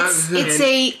damn. All right. it's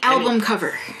a album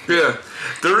cover. Yeah.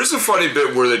 There is a funny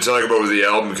bit where they talk about with the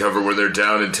album cover where they're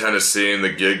down in Tennessee and the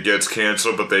gig gets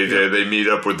canceled, but they meet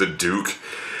up with the Duke,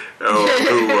 who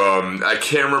I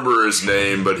can't remember his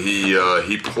name, but he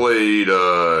played one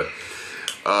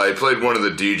of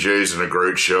the DJs in a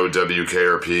great show,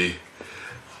 WKRP,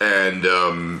 and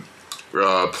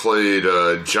played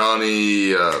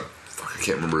Johnny. I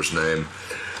can't remember his name,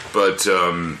 but.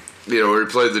 He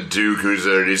played the Duke, who's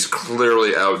there, and he's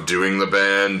clearly outdoing the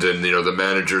band, and, the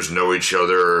managers know each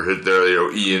other,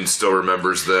 Ian still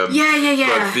remembers them. Yeah.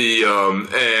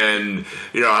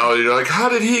 But how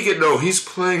did he get, no, he's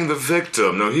playing the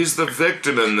victim. No, he's the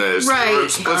victim in this. Right. We're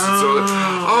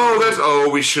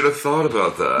explicit, we should have thought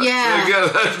about that. Yeah.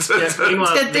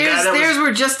 Meanwhile, That theirs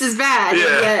were just as bad.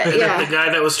 Yeah. Yeah. the guy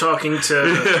that was talking to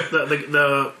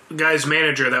the guy's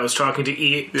manager that was talking to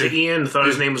Ian, thought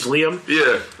his name was Liam.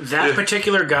 Yeah. That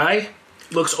particular guy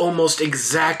looks almost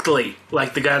exactly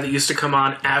like the guy that used to come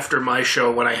on after my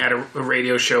show when I had a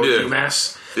radio show at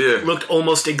UMass. Yeah. Looked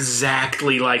almost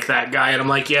exactly like that guy, and I'm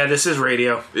like, yeah, this is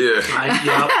radio. Yeah.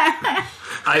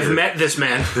 I've met this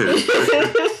man.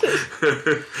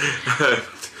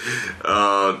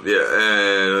 And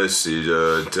let's see,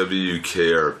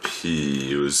 WKRP,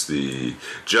 it was the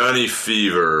Johnny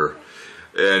Fever,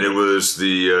 and it was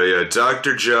the,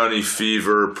 Dr. Johnny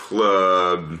Fever,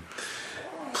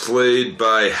 played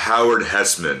by Howard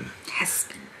Hessman.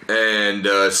 And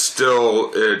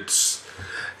still, it's,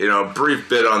 brief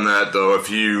bit on that, though. If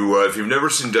you've never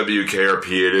seen WKRP,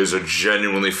 it is a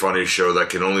genuinely funny show that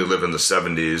can only live in the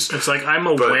 70s. It's like, I'm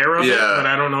aware of it, yeah. but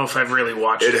I don't know if I've really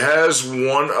watched it. It has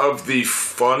one of the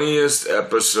funniest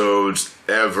episodes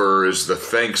ever, is the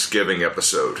Thanksgiving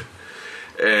episode.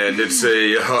 And it's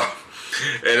an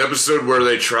episode where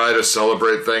they try to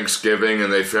celebrate Thanksgiving,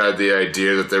 and they've had the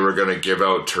idea that they were going to give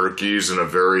out turkeys in a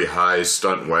very high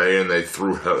stunt way, and they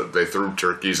threw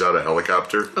turkeys out of a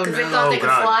helicopter. Oh, Because they no. thought they could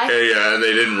God. fly. Yeah, and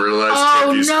they didn't realize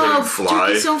turkeys couldn't fly.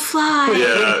 Turkeys don't fly.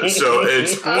 Yeah, so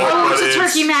it's It's a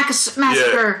turkey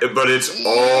massacre. Yeah, but it's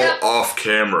all off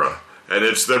camera, and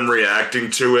it's them reacting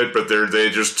to it. But they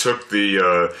just took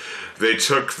the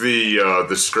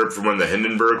script from when the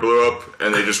Hindenburg blew up,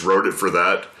 and they just wrote it for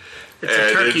that. It's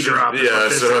a turkey drop. Yeah,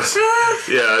 so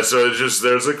it's just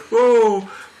there's like, whoa,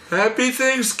 Happy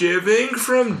Thanksgiving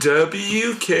from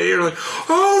WK. You're like,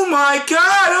 oh my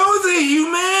God, oh the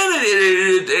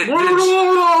humanity.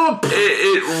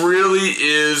 It really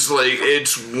is like,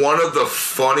 it's one of the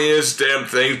funniest damn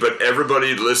things, but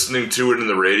everybody listening to it in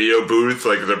the radio booth,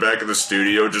 like they're back in the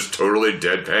studio, just totally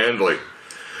deadpanned, like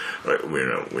we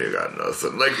got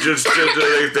nothing. Like just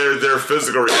like their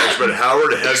physical reaction. But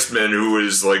Howard Hessman, who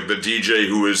is like the DJ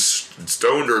who is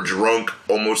stoned or drunk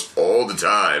almost all the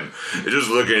time, is just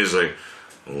looking. He's like,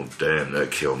 oh damn, that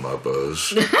killed my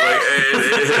buzz. Like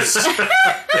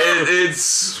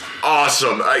it's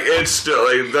awesome. Like it's still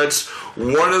like that's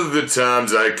one of the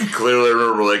times I can clearly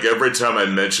remember. Like every time I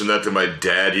mention that to my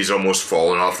dad, he's almost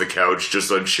fallen off the couch just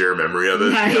on sheer memory of it.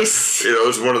 Nice. You know,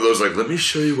 it's one of those like, let me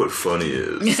show you what funny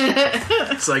is.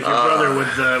 It's like your brother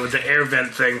with the air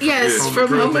vent thing. Yes, from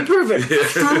Home Improvement.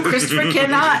 Christopher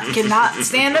cannot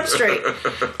stand up straight.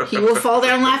 He will fall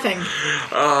down laughing.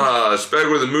 It's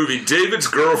back with the movie. David's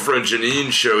girlfriend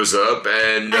Janine shows up,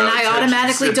 and I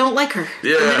automatically don't like her.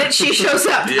 Yeah. The minute she shows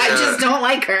up, I just don't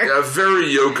like her. A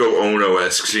very Yoko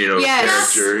Ono-esque,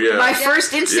 character. Yeah. My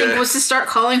first instinct was to start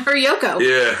calling her Yoko.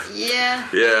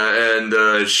 Yeah,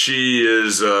 and she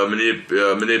is a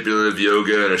manipulative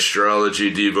yoga and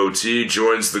astrology devotee,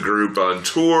 joins the group on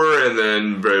tour, and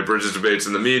then participates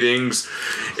in the meetings,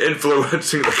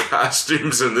 influencing the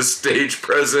costumes and the stage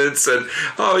presence, and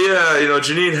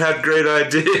Janine had great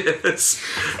ideas.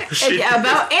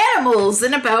 About animals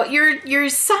and about your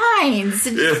signs.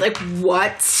 And it's like,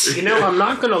 what? You know, I'm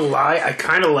not gonna lie, I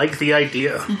kind of like the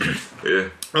idea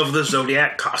of the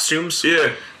Zodiac costumes.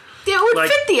 Yeah. It would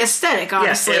fit the aesthetic,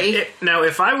 honestly. Yes, now,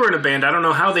 if I were in a band, I don't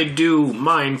know how they do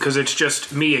mine, because it's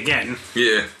just me again.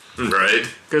 Yeah, right.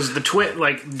 Because the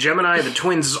Gemini, the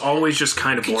twins is always just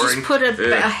kind of boring. Just put a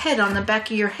head on the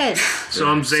back of your head. So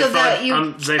I'm Zaphod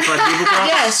Beeblebrox?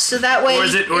 Yes, so that way... Or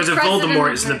is it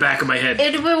Voldemort is in the back of my head?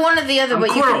 It would be one or the other,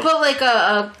 but you could put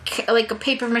like a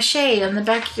paper mache on the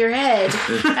back of your head.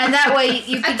 And that way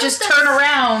you could just turn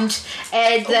around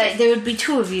and there would be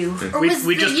two of you.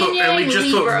 We just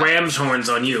put ram's horns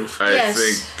on you. I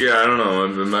think, I don't know,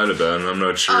 it might have been, I'm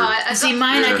not sure. See,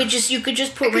 mine, you could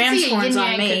just put ram's horns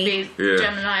on me.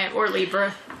 Gemini or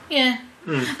Libra. Yeah.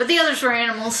 But the others were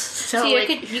animals. So you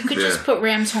could just put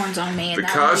ram's horns on me. And the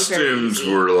costumes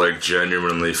were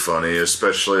genuinely funny,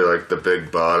 especially the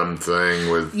big bottom thing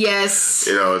with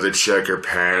the checker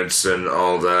pants and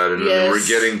all that. And then we're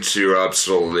getting to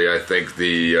absolutely, I think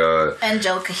the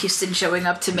Angelica Houston showing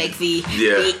up to make the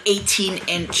 18-inch.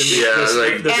 And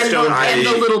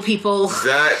the little people.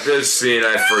 This scene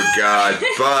I forgot,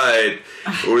 but.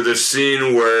 Or the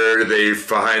scene where they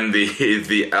find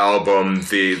the album,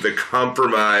 the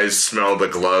Compromise Smell the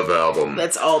Glove album.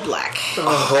 That's all black.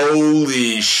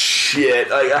 Holy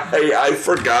shit. I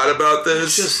forgot about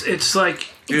this. It's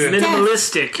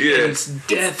minimalistic. And it's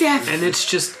death. And it's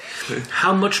just...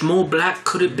 How much more black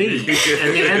could it be? And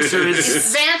the answer is...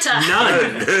 It's Vanta.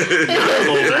 None. Not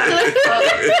more black.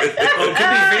 It could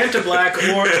be Vanta black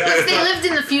or... If they lived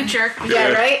in the future.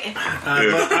 Yeah, right?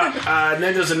 And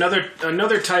then there's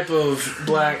another type of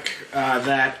black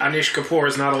that Anish Kapoor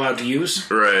is not allowed to use.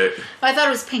 Right. I thought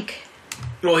it was pink.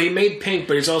 Well, he made pink,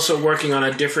 but he's also working on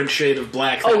a different shade of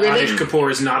black that really? Anish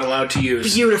Kapoor is not allowed to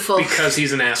use. Beautiful. Because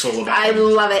he's an asshole about I it.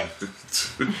 love it.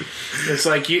 It's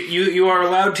like, you are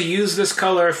allowed to use this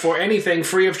color for anything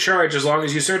free of charge as long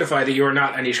as you certify that you are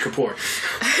not Anish Kapoor.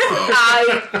 I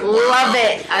love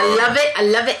it. I love it. I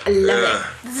love it. I love it.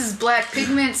 This is black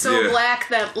pigment, so black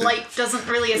that light doesn't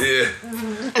really...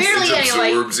 Barely any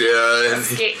light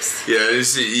escapes. Yeah,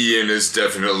 Ian is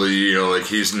definitely,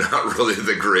 he's not really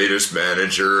the greatest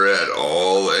manager at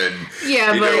all. And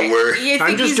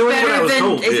I'm just doing what I was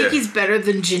told. I think he's better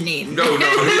than Janine. No,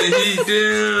 he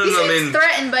did. He's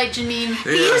threatened by Janine. He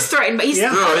is threatened, but he's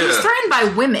threatened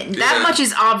by women. That much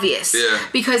is obvious. Yeah.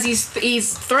 Because he's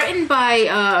threatened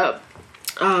by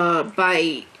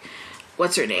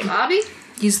what's her name? Bobby?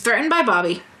 He's threatened by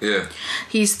Bobby. Yeah.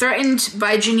 He's threatened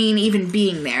by Janine even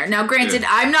being there. Now, granted,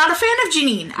 I'm not a fan of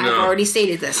Janine. I've already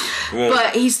stated this. Well,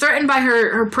 but he's threatened by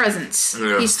her presence.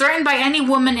 Yeah. He's threatened by any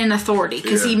woman in authority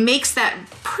because he makes that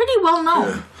pretty well known.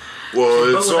 Yeah.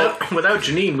 Well, it's without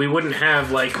Janine, we wouldn't have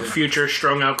future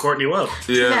strung out Courtney Love.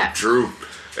 Yeah, true.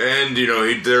 And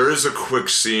there is a quick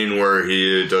scene where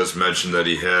he does mention that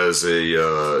he has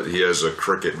a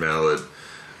cricket mallet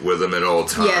with him at all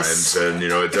times, Yes. and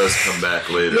it does come back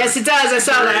later. Yes, it does. I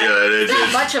saw that. Yeah,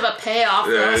 Not much of a payoff,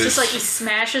 though. Yeah, It's it's- just like he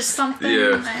smashes something.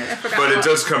 Yeah. I forgot But it what.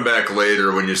 does come back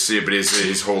later when you see it, but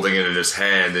he's holding it in his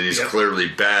hand, and he's Yep. clearly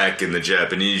back in the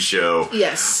Japanese show.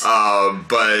 Yes.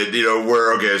 But,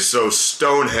 so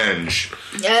Stonehenge.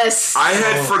 Yes. I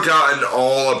had forgotten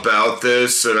all about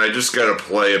this, and I just got to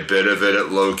play a bit of it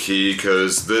at low key,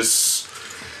 because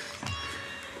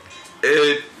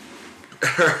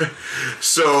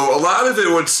so a lot of it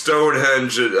with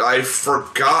Stonehenge I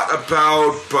forgot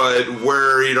about, but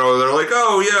where they're like,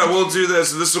 oh yeah, we'll do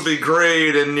this and this will be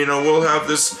great, and we'll have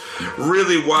this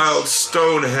really wild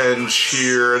Stonehenge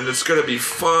here and it's gonna be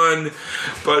fun,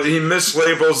 but he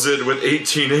mislabels it with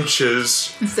 18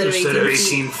 inches Instead of 18 feet. Instead of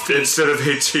 18 feet. instead of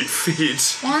 18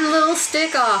 feet. One little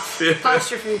stick off.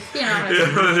 Apostrophe.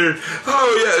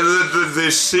 Oh yeah, the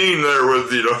scene there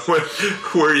with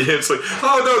where it's like,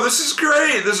 oh no, this is great.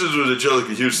 This is with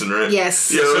Angelica Houston, right?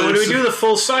 Yes. Yeah, So when we it's- do the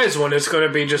full size one, it's going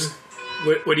to be just.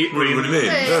 What do you mean?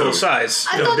 Hey. No. Full size.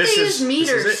 I No, thought this they is- used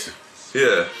meters. this is it.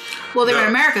 Yeah. Well, they're No, in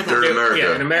America, though. They're in America.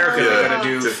 Yeah, in America Yeah. they're going to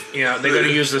do. They're going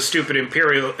to use the stupid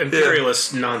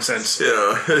imperialist nonsense.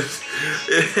 Yeah,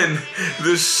 and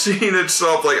the scene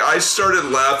itself, like, I started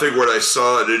laughing when I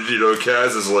saw it, and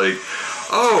Kaz is like,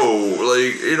 oh,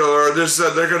 like,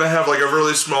 they're gonna have like a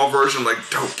really small version. I'm like,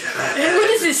 don't get ahead. What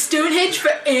is this, Stonehenge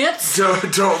for ants? Don't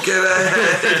get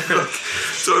ahead.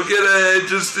 Don't get ahead.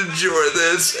 Just enjoy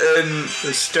this. And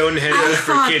The Stonehenge I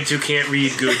for thought- kids who can't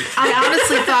read good. I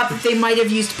honestly thought that they might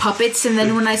have used puppets, and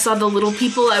then when I saw the little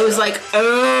people, I was like,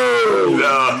 oh.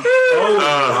 Oh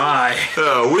my!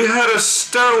 we had a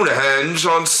Stonehenge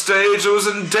on stage that was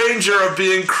in danger of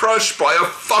being crushed by a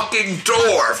fucking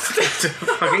dwarf.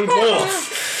 Fucking wolf.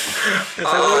 It's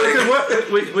like, well,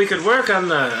 we could work on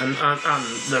the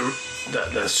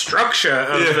structure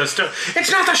of the stone.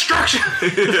 It's not the structure.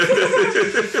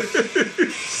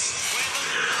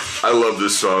 I love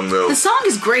this song though. The song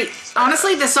is great.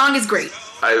 Honestly, the song is great.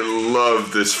 I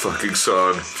love this fucking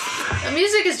song. The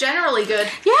music is generally good.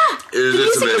 Yeah. It is- the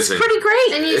it's music is amazing. pretty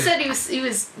great. And you said he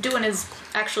was doing his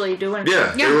doing.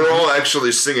 Yeah, Yeah. they were all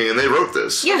actually singing, and they wrote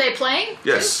this. Yeah. Were they playing?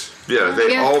 Yes. Yeah, they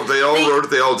Yeah. all They- wrote it.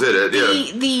 They all did it.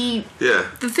 Yeah. Yeah.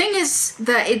 The thing is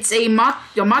that it's a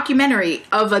mockumentary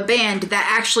of a band that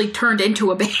actually turned into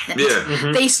a band.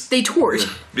 Yeah. They toured.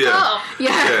 Yeah. Oh.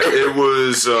 Yeah. Yeah, it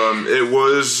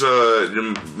was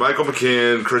Michael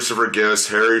McKean, Christopher Guest,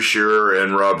 Harry Shearer,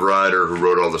 and Rob Ryder who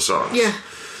wrote all the songs. Yeah.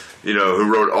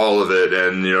 Who wrote all of it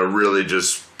and really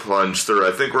just plunged through.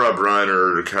 I think Rob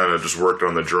Reiner kind of just worked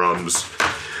on the drums.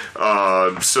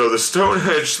 So the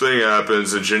Stonehenge thing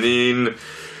happens, and Janine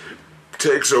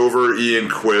takes over. Ian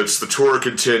quits. The tour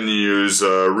continues.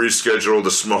 Rescheduled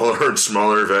to smaller and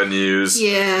smaller venues.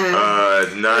 Yeah.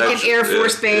 Like an Air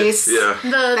Force Base. Yeah.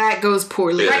 That goes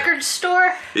poorly. Record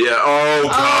store? Yeah. Oh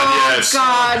God. Oh yes.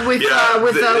 God, with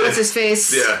what's his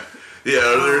face? Yeah. Yeah,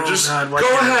 they're just God, why go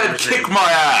can't I ahead, remember kick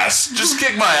my ass. Just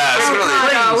kick my ass, Oh,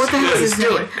 really. God, what the hell is his do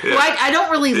name? it. Yeah. Well, I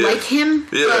don't really like him,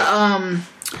 Yeah.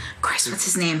 but Christ, what's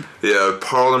his name? Yeah,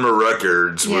 Parliament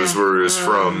Records was Yeah. where he was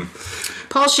from.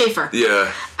 Paul Schaefer.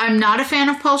 Yeah. I'm not a fan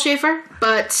of Paul Schaefer,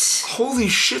 but Holy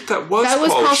shit, that was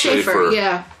Paul Schaefer.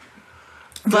 Yeah.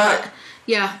 But That-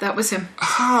 yeah, that was him.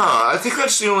 I think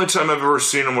that's the only time I've ever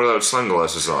seen him without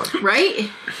sunglasses on. Right?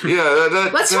 Yeah, that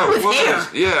What's that wrong with was- hair?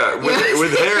 Yeah, with Yeah.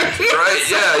 hair, right?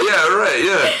 Yeah, right,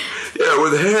 yeah. Yeah,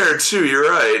 with hair too, you're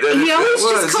right. And He it always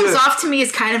was, just comes yeah. off to me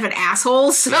as kind of an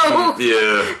asshole, so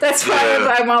Yeah. that's why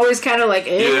Yeah. I'm always kind of like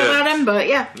Yeah. about him, but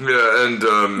yeah. Yeah, and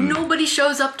Nobody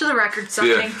shows up to the record yeah,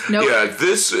 signing. Nope. yeah.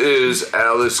 This is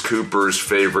Alice Cooper's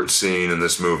favorite scene in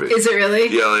this movie. Is it really?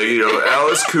 Yeah, like,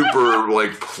 Alice Cooper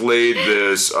played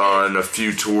this on a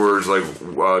few tours,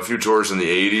 a few tours in the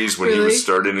 '80s when he Really? was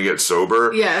starting to get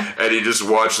sober. Yeah. and he just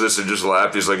watched this and just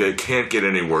laughed. He's like, "It can't get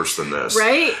any worse than this."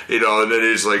 Right? And then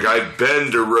he's like, "I've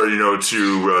been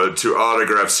to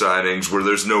autograph signings where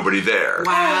there's nobody there."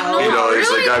 Wow. He's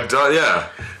really? like, I've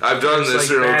done It's this.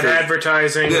 like bad 'cause-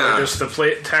 advertising, Yeah. or just the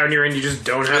town you're in, you just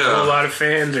don't have a Yeah. whole lot of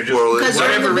fans, or just Well, Because you're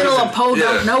in the whatever middle reason. of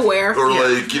Podunk nowhere. Or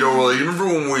Yeah. remember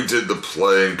when we did the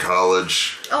play in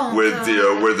college Oh, with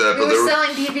God. with that? We but there were were-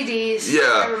 selling DVDs. Yeah,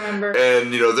 I remember.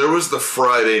 and there was the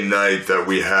Friday night that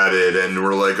we had it, and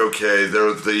we're like, okay,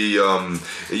 there the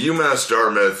UMass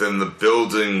Dartmouth in the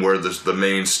building where the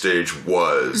main stage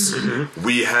was.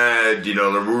 We had, we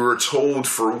were told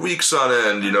for weeks on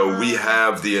end, we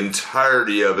have the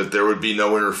entirety of it. There would be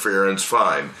no interference.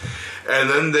 Fine. And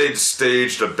then they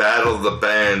staged a battle of the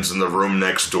bands in the room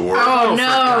next door. Oh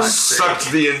no.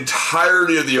 Sucked the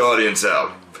entirety of the audience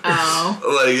out.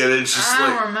 Oh. Like, and it's just I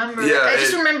like... don't remember. Yeah, I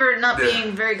just remember it not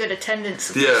being very good attendance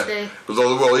the first day.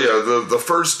 Well, yeah, the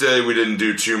first day we didn't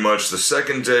do too much. The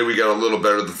second day we got a little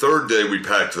better. The third day we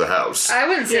packed the house. I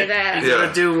wouldn't say that. You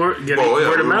gotta do word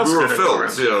of mouth. We were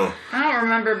filled, you know. I don't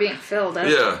remember being filled.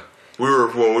 Yeah. We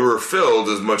were filled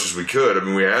as much as we could. I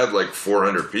mean, we had like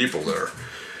 400 people there.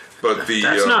 But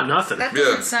that's not nothing. That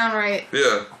doesn't sound right.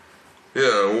 Yeah. Yeah,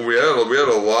 well, we had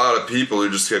a lot of people who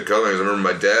just kept coming. I remember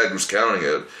my dad was counting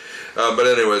it. But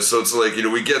anyway, so it's like, you know,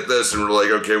 we get this and we're like,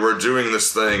 okay, we're doing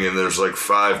this thing, and there's like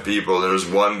 5 people, and there's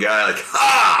one guy like,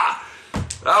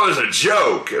 that was a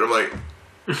joke. And I'm like,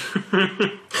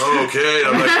 oh, okay.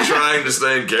 And I'm like trying to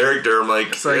stay in character. I'm like,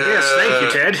 it's like, yes, thank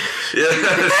you, Ted.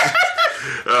 Yeah.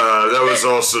 That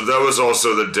was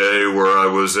also the day where I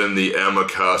was in the Emma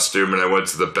costume and I went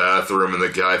to the bathroom and the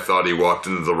guy thought he walked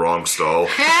into the wrong stall.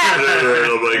 And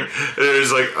he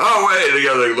was like, oh wait, and the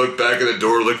guy like looked back at the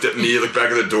door, looked at me, looked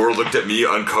back at the door, looked at me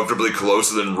uncomfortably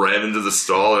close, and then ran into the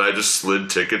stall, and I just slid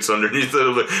tickets underneath it.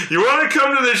 I'm like, you want to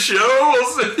come to the show?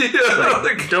 We'll see.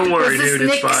 Like, don't worry, was this dude,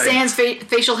 Nick it's fine. Sans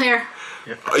facial hair?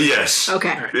 Yes.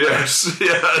 Okay. Yes.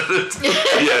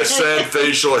 Yeah. Sad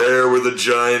facial hair with a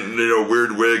giant,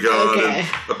 weird wig on. Okay. And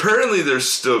apparently,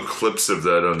 there's still clips of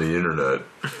that on the internet.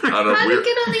 How did it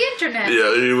get on the internet?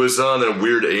 Yeah, it was on a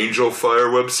weird Angel Fire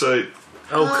website.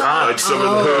 Oh God. Like some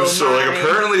of those. So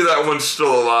apparently that one's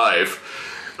still alive.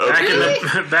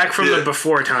 Back from the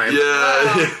before time. Yeah.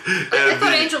 I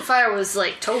thought Angel Fire was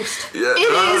like toast. Yeah. It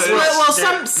is. Well,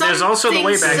 some there's also the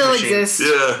things Wayback still Machine. exist.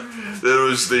 Yeah. There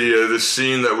was the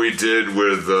scene that we did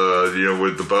with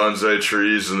with the bonsai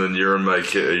trees, and then you're in my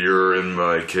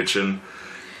kitchen,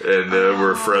 and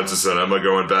we're Francis and Emma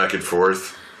going back and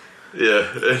forth.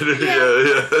 Yeah.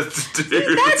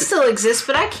 That still exists,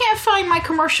 but I can't find my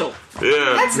commercial.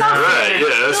 Yeah. That's not right. fair.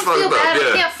 Yeah, that's Don't feel fucked up. bad. I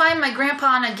Yeah. can't find my grandpa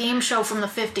on a game show from the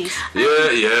 50s. Yeah.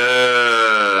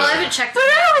 Well, I haven't checked But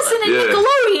it I was out. in a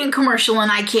Nickelodeon commercial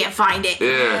and I can't find it.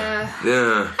 Yeah.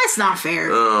 That's not fair.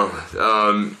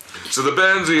 So the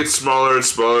bands get smaller and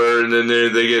smaller, and then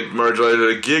they get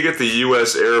marginalized. A gig at the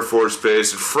U.S. Air Force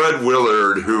Base, and Fred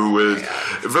Willard, who is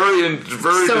very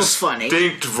So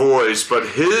distinct voice, but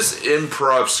his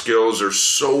improv skills are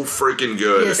so freaking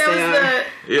good. Yes. That was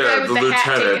the guy with the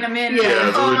hat lieutenant. taking him in.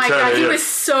 Yeah, the Oh my god, lieutenant, he yeah. was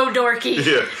so dorky.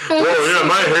 Yeah. Well, yeah,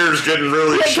 my hair's getting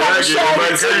really Like, kinda shaggy. You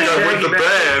might shaggy think I'm with the too.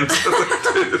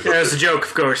 band. Yeah, it's a joke,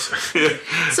 of course.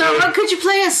 So could you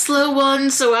play a slow one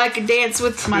so I could dance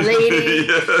with my lady?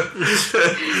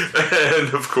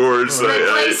 And of course, They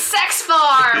play Sex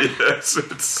Farm. yes,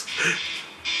 it's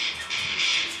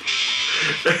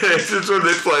just when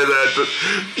they play that, but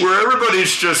where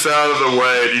everybody's just out of the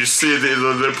way, and you see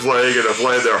they're playing and they're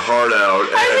playing their heart out.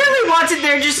 I really wanted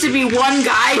there just to be one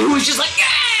guy who was just like,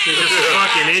 They're just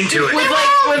fucking into it. with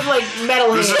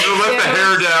metal This is hands. the let the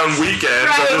hair down weekend.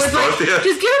 Right, So with like,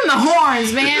 just give him the horns,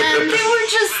 man. They were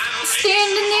just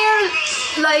standing there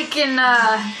like in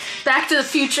Back to the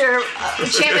Future,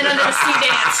 Enchantment Under the Sea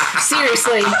dance.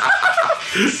 Seriously.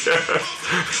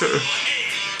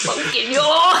 Funk in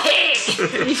your head. See,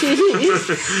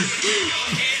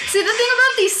 the thing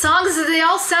about these songs is they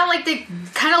all sound like they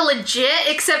kind of legit,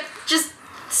 except just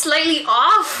slightly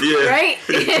off, Yeah. right?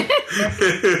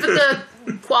 But the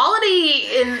quality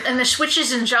and the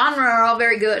switches in genre are all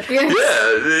very good. Yeah,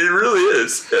 it really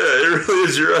is. Yeah, it really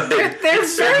is. You're right. They're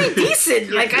very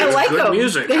decent. Like, I like good them.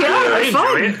 music. They are. I They're enjoy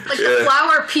fun. it. Like the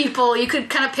Flower People, you could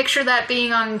kind of picture that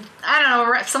being on, I don't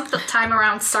know, sometime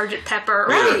around Sgt. Pepper or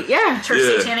Right, yeah. Her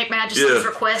Yeah. Satanic Majesty's Yeah.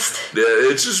 Request. Yeah,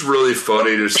 it's just really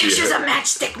funny to see. Pictures of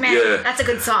Matchstick Man. Yeah. That's a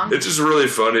good song. It's just really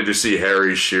funny to see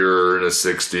Harry Shearer in a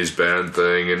 '60s band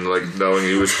thing, and like knowing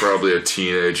he was probably a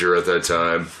teenager at that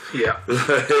time. Yeah.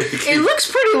 It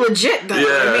looks pretty legit, though.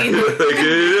 Yeah, I mean, like, it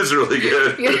is really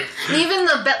good. And even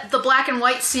the black and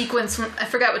white sequence, I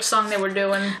forgot which song they were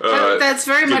doing. that's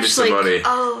very Give me much some like money.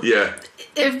 Oh. Yeah,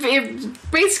 it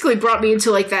basically brought me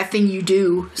into like That Thing You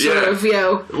Do sort Yeah. of, you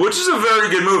know. which is a very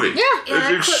good movie. Yeah. Yeah, It's an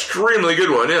that clip- extremely good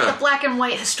one. The Yeah, black and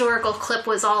white historical clip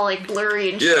was all like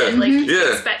blurry and Yeah. shit, like you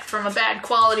Yeah. expect from a bad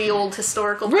quality old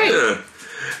historical. Right. yeah.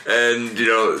 And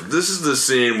this is the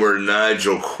scene where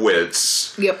Nigel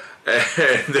quits. Yep.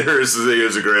 And there's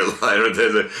a great line where they're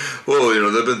like, well,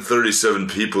 there've been 37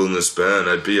 people in this band.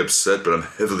 I'd be upset, but I'm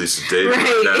heavily sedated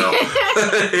right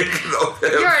now.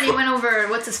 You already went over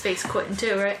what's his face quitting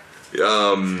too, right?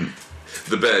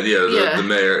 The band, the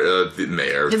mayor,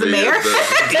 the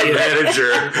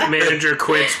manager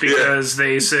quits because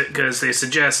they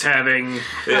suggest having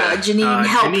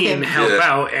Janine help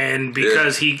out, and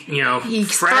because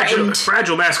he's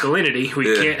fragile masculinity,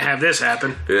 we can't have this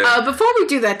happen. Before we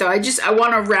do that, though, I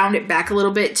want to round it back a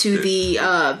little bit to the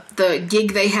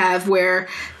gig they have where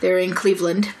they're in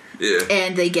Cleveland. Yeah.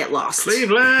 And they get lost.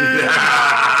 Cleveland!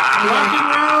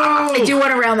 I do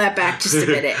want to round that back just a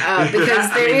minute.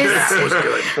 Because there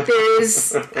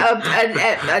is an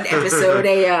episode,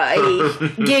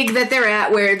 a gig that they're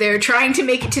at where they're trying to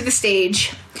make it to the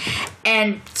stage.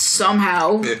 And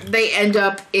somehow they end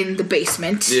up in the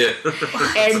basement. Yeah.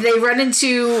 And they run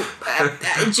into a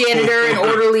janitor, an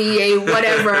orderly, a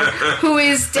whatever, who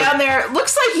is down there.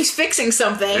 Looks like he's fixing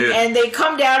something. Yeah. And they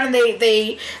come down and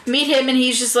they meet him, and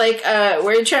he's just like, where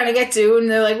are you trying to get to?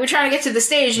 And they're like, we're trying to get to the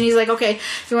stage. And he's like, okay,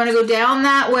 you want to go down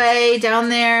that way, down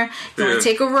there. You want to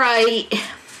take a right.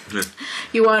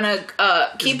 You want to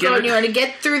keep going. You want to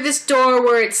get through this door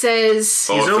where it says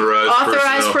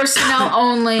authorized personnel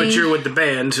only. But you're with the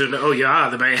band. So, you are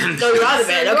the band. Oh, you are the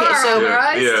band. Okay, so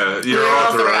you're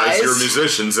authorized. You're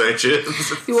musicians, ain't you?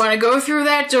 You want to go through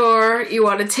that door. You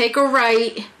want to take a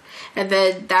right. And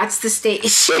then that's the stage.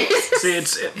 See,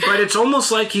 it's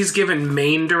almost like he's given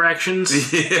main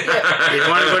directions. Yeah. You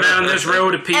want to go down this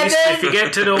road a piece. If you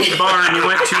get to the old barn, you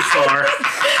went too far.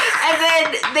 And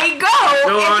then they go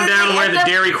on down where the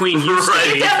Dairy Queen used to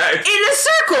be. In a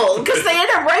circle, because they end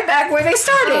up right back where they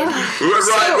started.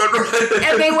 Right.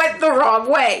 And they went the wrong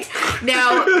way.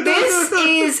 Now, this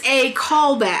is a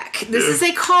callback. This is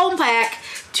a callback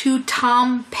to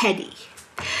Tom Petty.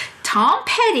 Tom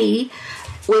Petty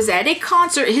was at a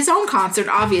concert, his own concert,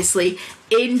 obviously,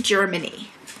 in Germany.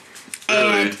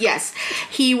 And yes,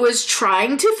 he was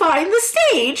trying to find the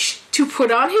stage to put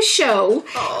on his show.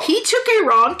 Oh. He took a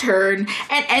wrong turn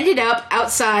and ended up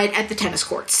outside at the tennis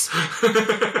courts.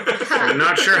 I'm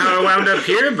not sure how I wound up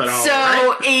here, but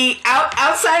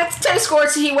outside at the tennis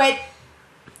courts, he went,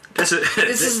 this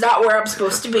is not where I'm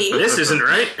supposed to be. This isn't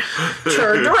right.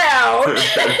 Turned around.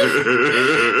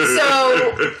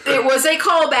 So it was a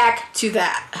callback to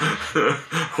that.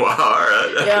 Wow, all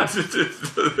right.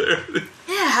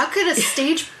 Yeah, how could a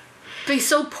stage be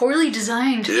so poorly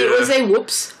designed? Yeah. It was a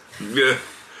whoops. Yeah.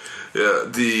 Yeah,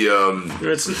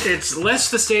 it's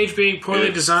less the stage being poorly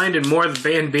designed and more the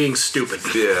band being stupid.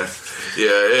 Yeah.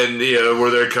 Yeah, and where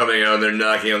they're coming out and they're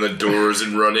knocking on the doors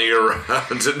and running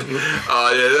around, and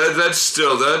that's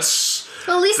well,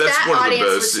 at least that one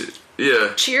audience of the best.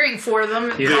 Was cheering for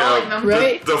them, calling them.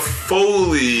 Right? The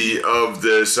Foley of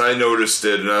this, I noticed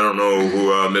it, and I don't know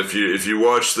who. If you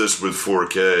watch this with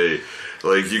 4K.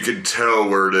 Like, you could tell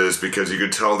where it is because you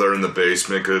could tell they're in the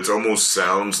basement because it almost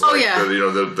sounds like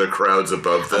the crowd's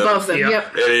above them. Above them,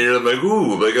 yep. And you're like,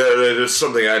 ooh, like it's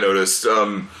something I noticed.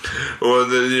 Then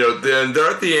they're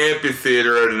at the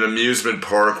amphitheater at an amusement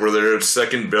park where they're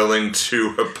second billing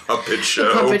to a puppet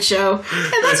show. And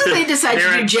that's when they decide to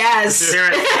do jazz. They're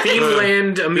at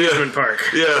Themeland Amusement Park.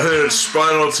 Yeah, they're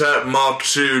Spinal Tap Mach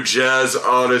 2 Jazz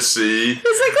Odyssey. It's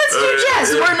like, let's do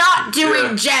jazz. We're not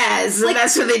doing jazz. And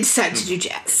that's when they decide to do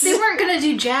jazz. They weren't gonna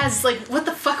do jazz. Like, what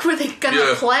the fuck were they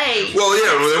gonna play? Well,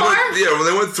 when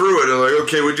they went through it, and like,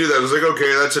 okay, we do that. I was like,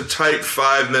 okay, that's a tight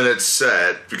 5-minute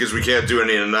set because we can't do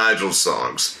any of Nigel's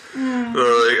songs. They're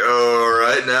like, all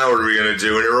right, now what are we gonna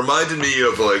do? And it reminded me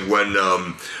of like when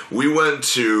we went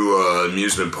to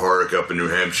amusement park up in New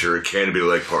Hampshire, at Canopy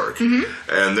Lake Park,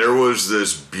 and there was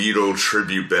this Beatle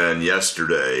tribute band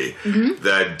yesterday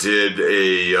that did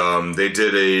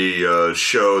a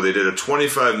show. They did a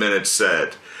 25-minute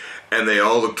set. And they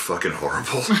all looked fucking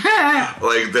horrible.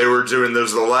 Like, they were doing, this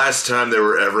was the last time they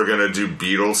were ever going to do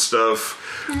Beatles stuff.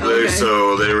 Okay.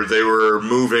 So they were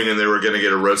moving and they were going to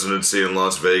get a residency in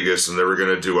Las Vegas and they were going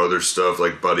to do other stuff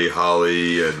like Buddy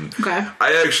Holly and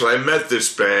I met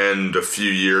this band a few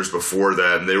years before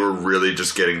that and they were really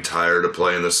just getting tired of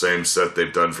playing the same set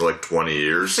they've done for like 20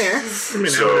 years. Fair. I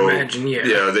mean, I would imagine,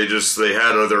 yeah, they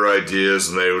had other ideas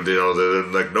and they're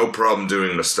like no problem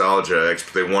doing nostalgia acts,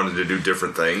 but they wanted to do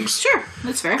different things. Sure,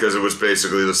 that's fair. Because it was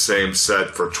basically the same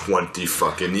set for 20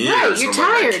 fucking years. Right, you're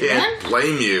tired, I can't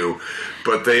blame you.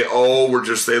 But they all were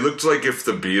they looked like if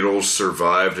the Beatles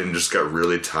survived and just got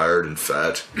really tired and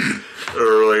fat.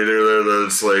 Or like,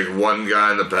 it's like one guy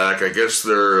in the back, I guess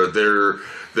their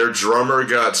drummer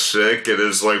got sick, and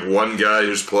there's like one guy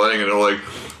who's playing, and they're like,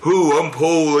 who? I'm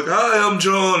Paul. Like, hi, I'm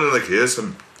John. And like, yes,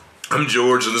 I'm I'm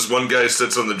George, and this one guy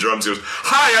sits on the drums. He goes,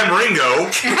 "Hi, I'm Ringo."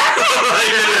 It's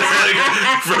like,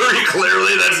 very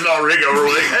clearly, that's not Ringo. We're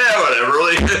like, whatever.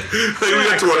 Like we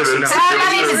got 20 minutes. Hi, my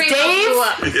name is Dave.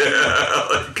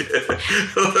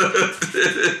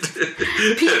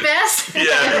 Pete Best?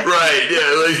 Yeah, right.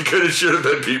 Yeah, like could have should have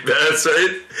been Pete Best,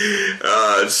 right?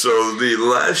 So the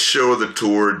last show of the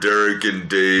tour, Derek and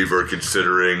Dave are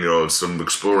considering some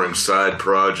exploring side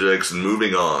projects and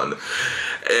moving on.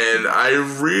 And I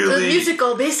really... The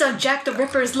musical based on Jack the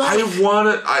Ripper's life. I want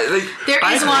to... There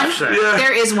is one. Yeah.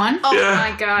 There is one. Oh Yeah.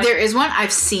 my god. There is one.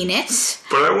 I've seen it.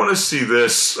 But I want to see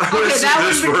this. I want to see that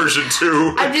this one- version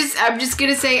too. I'm just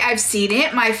gonna say I've seen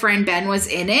it. My friend Ben was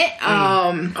in it.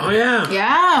 Oh yeah.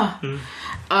 Yeah.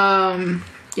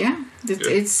 Yeah.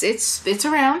 It's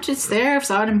around. It's there. I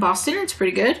saw it in Boston. It's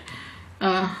pretty good.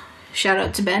 Shout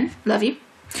out to Ben. Love you.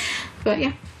 But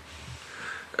yeah.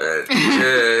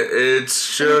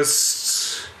 It's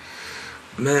just,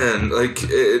 man,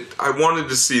 I wanted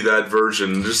to see that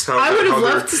version. Just how I would have how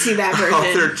loved they're- to see that How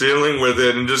version. they're dealing with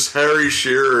it, and just Harry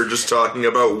Shearer just talking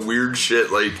about weird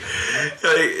shit.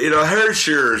 Harry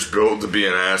Shearer is built to be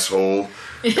an asshole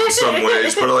in some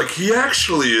ways, but he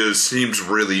actually seems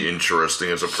really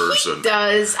interesting as a person.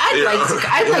 Does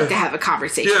I'd like to have a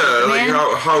conversation. Yeah, with the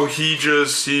man. how he's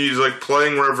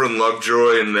playing Reverend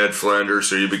Lovejoy and Ned Flanders,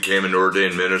 so he became an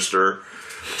ordained minister.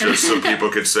 Just so people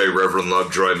could say Reverend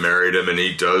Lovejoy married him, and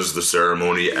he does the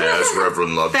ceremony as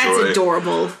Reverend Lovejoy. That's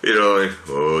adorable.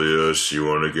 Oh yes, you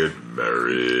want to get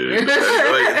married. And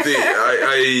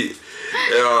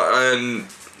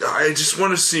I just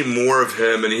want to see more of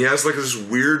him, and he has this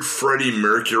weird Freddie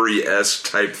Mercury-esque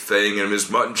type thing, and his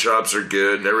mutton chops are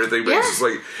good and everything, but it's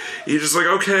just he's just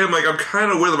okay, I'm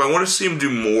kind of with him. I want to see him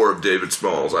do more of David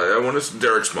Smalls. I want to see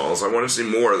Derek Smalls. I want to see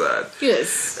more of that.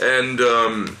 Yes. And,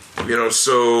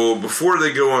 so before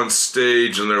they go on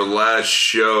stage in their last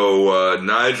show,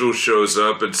 Nigel shows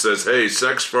up and says, "Hey,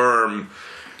 Sex Farm,"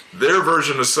 their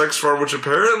version of Sex Farm, which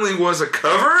apparently was a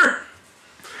cover?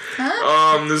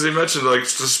 As he mentioned, the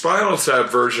Spinal Tap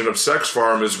version of Sex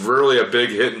Farm is really a big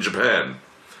hit in Japan.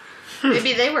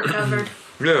 Maybe they were covered.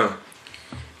 Yeah.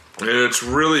 And it's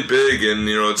really big, and,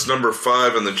 it's number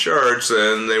 5 on the charts,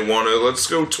 and they want to, let's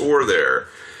go tour there.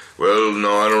 Well,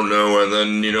 no, I don't know. And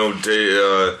then,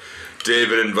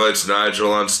 David invites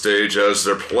Nigel on stage as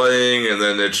they're playing, and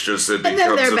then it becomes a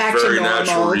very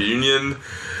natural reunion.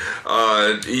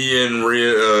 Ian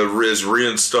is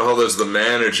reinstalled as the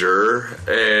manager,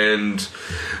 and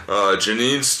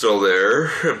Janine's still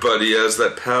there, but he has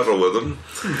that paddle with him.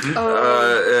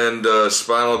 And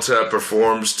Spinal Tap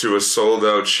performs to a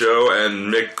sold-out show,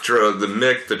 and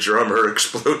Mick, the drummer,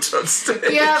 explodes on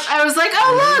stage. Yeah, I was like,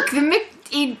 oh look, the Mick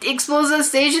he explodes on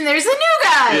stage, and there's the new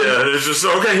guy. Yeah, it's just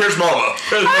okay. Here's Mama. I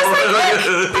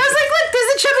was like, look,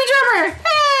 there's a chubby drummer.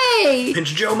 Hey,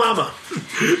 It's Joe Mama.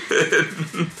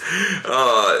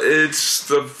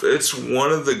 It's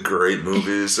one of the great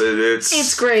movies.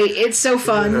 it's great. It's so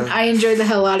fun. Yeah. I enjoyed the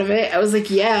hell out of it. I was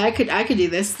like, yeah, I could do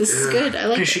this. This is good. I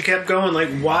like it. She kept going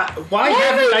why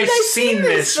haven't I seen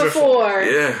this before?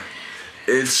 Yeah.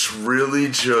 It's really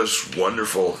just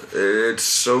wonderful. It's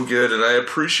so good, and I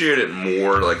appreciate it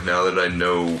more, now that I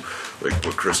know,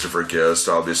 with Christopher Guest,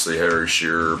 obviously Harry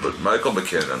Shearer, but Michael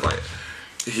McKinnon,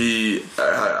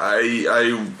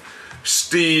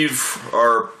 Steve,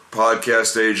 our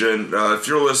podcast agent, if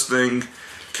you're listening,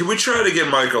 can we try to get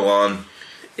Michael on?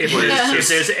 If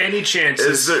there's any chance,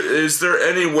 is there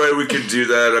any way we could do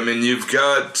that? I mean, you've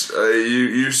got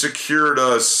you secured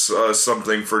us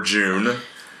something for June.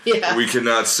 Yeah. We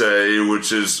cannot say,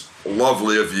 which is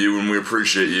lovely of you, and we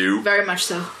appreciate you. Very much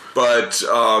so. But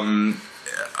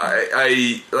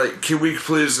can we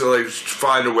please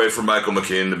find a way for Michael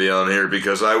McKean to be on here,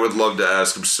 because I would love to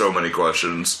ask him so many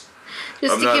questions.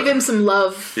 Just to give him some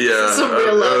love. Yeah, some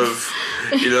real love.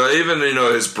 Even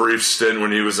his brief stint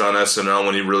when he was on SNL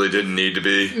when he really didn't need to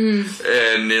be,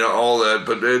 and all that.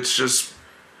 But it's just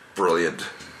brilliant.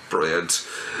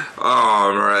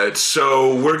 All right,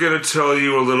 so we're going to tell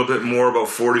you a little bit more about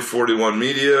 4041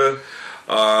 Media.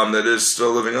 That is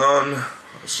still living on.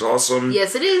 It's awesome.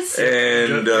 Yes, it is.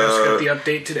 And just got the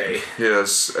update today.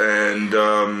 Yes, and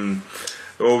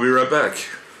we'll be right back.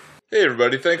 Hey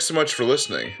everybody, thanks so much for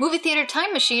listening. Movie Theater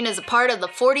Time Machine is a part of the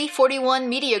 4041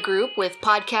 Media Group with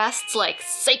podcasts like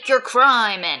Sake Your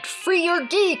Crime and Free Your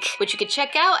Geek, which you can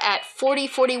check out at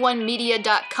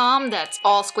 4041media.com. That's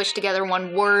all squished together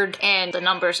one word, and the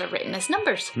numbers are written as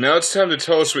numbers. Now it's time to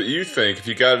tell us what you think. If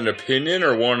you got an opinion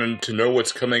or wanted to know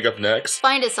what's coming up next,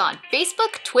 Find us on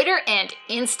Facebook, Twitter, and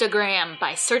Instagram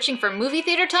by searching for Movie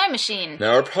Theater Time Machine.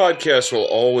 now our podcast will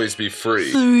always be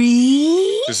free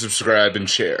to subscribe and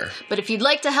share. But if you'd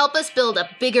like to help us build a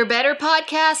bigger, better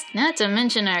podcast, not to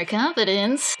mention our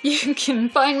confidence, you can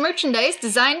find merchandise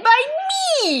designed by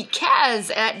me,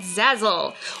 Kaz, at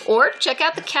Zazzle. Or check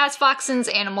out the Kaz Foxen's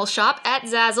Animal Shop at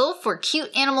Zazzle for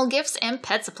cute animal gifts and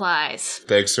pet supplies.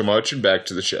 Thanks so much, and back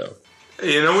to the show.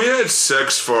 You know, we had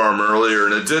Sex Farm earlier,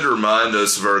 and it did remind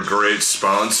us of our great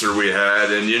sponsor we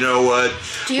had, and you know what?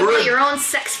 Do you want your own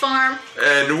sex farm?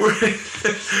 And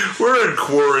we're in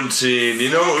quarantine.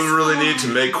 You know what we really need to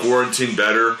make quarantine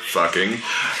better? Fucking.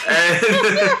 And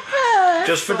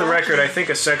Just for the record, I think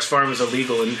a sex farm is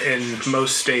illegal in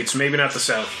most states, maybe not the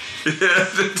South.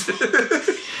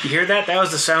 You hear that? That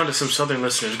was the sound of some Southern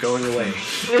listeners going away.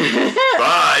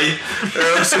 Bye.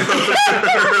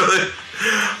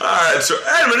 Alright, so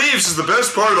Adam and Eve says the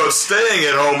best part about staying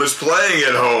at home is playing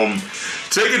at home.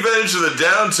 Take advantage of the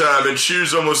downtime and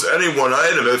choose almost any one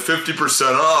item at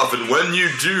 50% off, and when you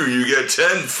do, you get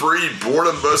 10 free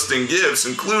boredom-busting gifts,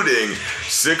 including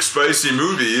 6 spicy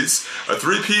movies, a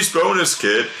 3-piece bonus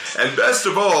kit, and best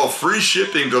of all, free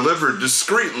shipping delivered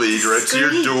discreetly right to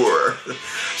your door.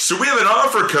 So we have an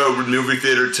offer code with Movie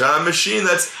Theater Time Machine,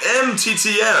 that's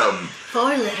MTTM.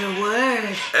 4-letter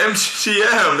word.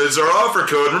 MTTM is our offer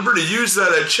code. Remember to use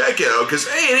that at checkout, because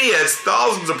A&E has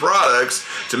thousands of products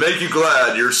to make you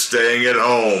glad you're staying at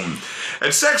home.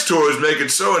 And sex toys make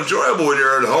it so enjoyable when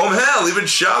you're at home. Hell, even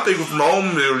shopping from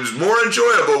home is more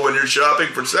enjoyable when you're shopping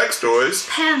for sex toys.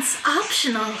 Pants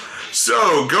optional.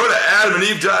 So, go to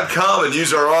adamandeve.com and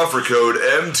use our offer code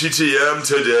MTTM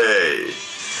today.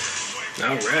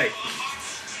 All right.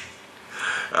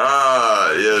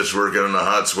 Ah, yes, working on a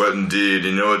hot sweat indeed.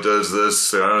 You know what does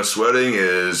this kind of sweating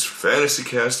is fantasy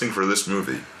casting for this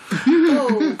movie.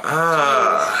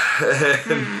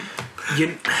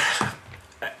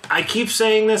 I keep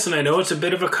saying this, and I know it's a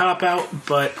bit of a cop-out,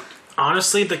 but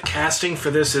honestly, the casting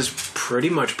for this is pretty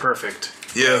much perfect.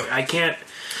 Yeah. I can't...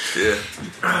 Yeah.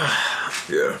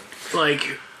 Yeah.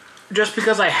 Like, just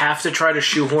because I have to try to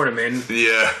shoehorn him in...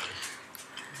 Yeah.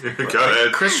 Go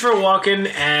ahead. Christopher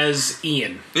Walken as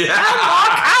Ian. Yeah.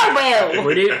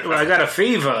 Well, I got a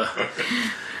fever.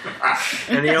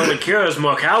 And the only cure is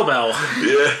more cowbell.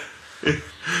 Yeah.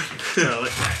 So,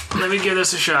 let me give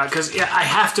this a shot, because I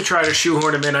have to try to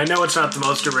shoehorn him in. I know it's not the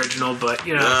most original, but,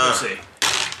 let's see.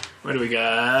 What do we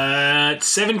got?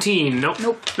 17. Nope.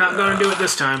 Not going to do it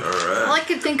this time. All right. All I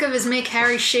could think of is make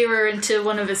Harry Shearer into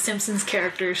one of his Simpsons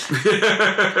characters.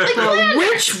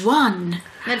 Which one?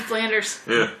 Ned Flanders.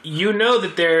 Yeah. You know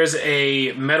that there's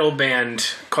a metal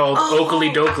band called Oakley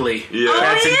Dokley. Yeah.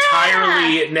 That's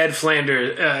entirely Ned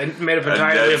Flanders, made up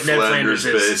entirely of Ned Flanders.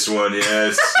 Based one,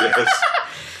 yes.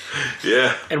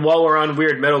 Yeah. And while we're on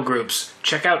weird metal groups,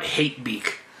 check out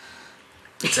Hatebeak.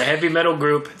 It's a heavy metal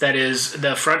group that is,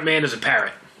 the front man is a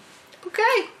parrot.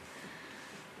 Okay.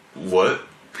 What?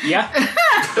 Yeah.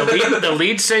 The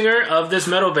lead singer of this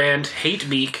metal band,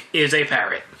 Hatebeak, is a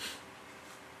parrot.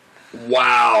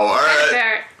 Wow. All right.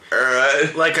 Parrot. All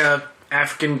right. Like a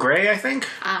African grey, I think?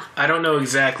 I don't know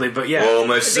exactly, but yeah. Well,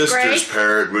 my it sister's gray?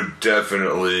 parrot would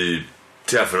definitely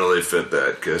fit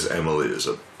that, because Emily is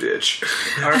a bitch.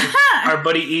 Our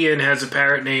buddy Ian has a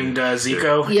parrot named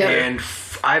Zico, Yeah. and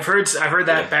I've heard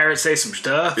that parrot say some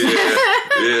stuff.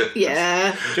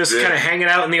 Yeah. Just kind of hanging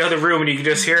out in the other room, and you can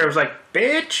just hear it was like,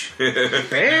 bitch,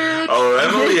 bitch. Oh,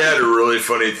 Emily had a really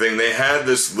funny thing. They had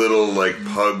this little,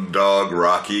 pug dog,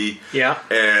 Rocky. Yeah.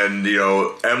 And,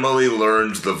 Emily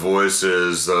learned the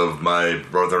voices of my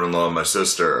brother-in-law and my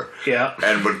sister. Yeah.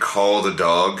 And would call the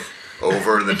dog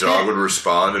over, and the dog would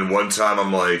respond. And one time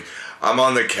I'm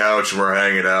on the couch and we're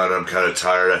hanging out. I'm kind of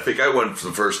tired. I think I went for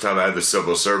the first time I had the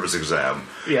civil service exam.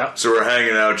 Yeah. So we're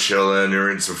hanging out, chilling, we're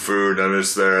eating some food, and I'm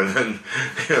just there, and then,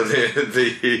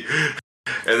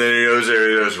 and then he goes,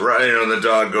 the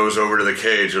dog goes over to the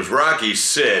cage, goes, Rocky,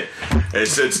 sit. And he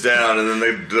sits down, and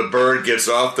then the bird gets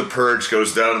off the perch,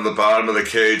 goes down to the bottom of the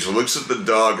cage, looks at the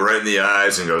dog right in the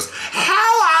eyes, and goes,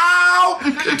 hello!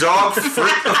 The dog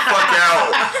freaked the fuck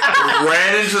out,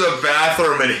 ran into the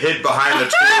bathroom, and hid behind the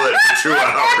toilet for 2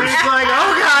 hours. It's like,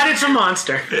 oh god, it's a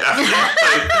monster. Yeah. I'm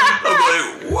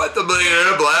like, what the fuck? I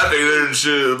ended up laughing, and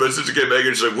then my sister came back,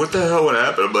 and she's like, what the hell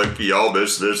happened? I'm like, y'all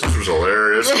missed this. This was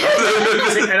hilarious.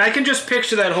 And I can just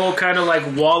picture that whole kind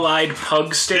of wall-eyed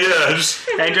pug stare. Yeah.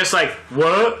 And just like,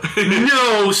 what?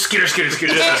 No, skitter.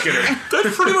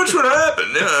 That's pretty much what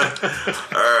happened, yeah.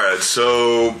 Alright,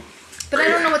 so... But I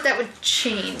don't know what that would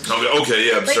change. Okay,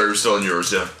 yeah, I'm sorry, we're still in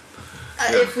yours, yeah.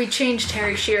 if we changed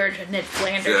Harry Shearer to Ned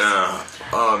Flanders. Yeah.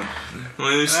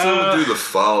 They still do the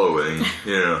following.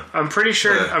 Yeah. I'm pretty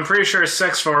sure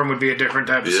Sex Forum would be a different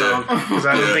type of song because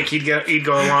I don't think he'd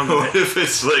go along with What it. if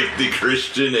it's like the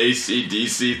Christian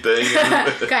AC/DC thing?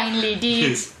 Kindly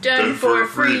deeds done for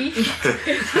free.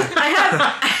 I have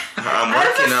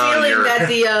a feeling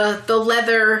that the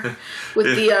leather with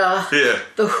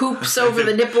the hoops over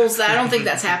the nipples. I don't think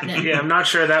that's happening. Yeah, I'm not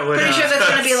sure that would. Pretty sure that's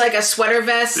going to be like a sweater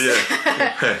vest.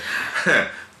 Yeah.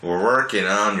 We're working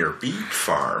on your beet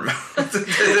farm.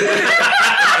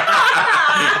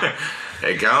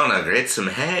 They're gonna get some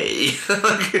hay.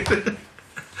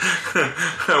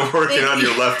 I'm working on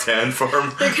your left-hand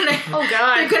farm. They're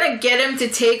gonna get him to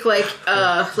take like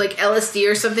LSD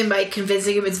or something by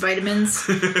convincing him it's vitamins.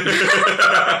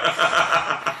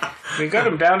 We got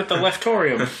him down at the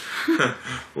Leftorium.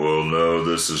 Well, no,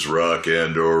 this is rock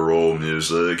and or roll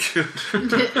music. He would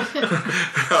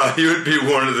be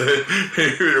one of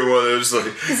those like.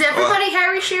 Is everybody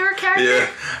Harry Shearer character? Yeah,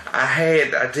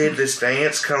 I did this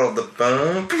dance called the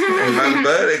bump, and my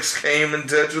buttocks came in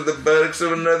touch with the buttocks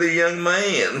of another young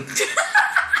man.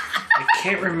 I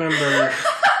can't remember.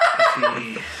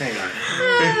 Hang on.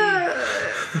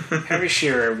 Harry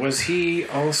Shearer, was he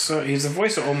also? He's the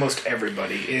voice of almost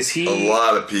everybody. Is he? A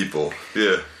lot of people.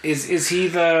 Yeah. Is he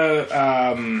the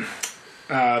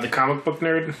comic book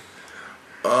nerd?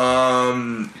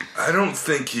 I don't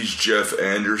think he's Jeff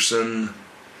Anderson.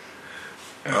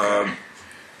 Okay.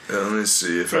 Let me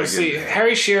see if I can. See,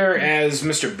 Harry Shearer as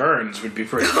Mr. Burns would be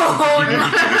pretty cool. Oh, no.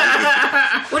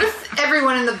 What if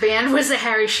everyone in the band was a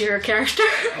Harry Shearer character?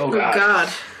 Oh God.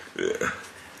 Yeah.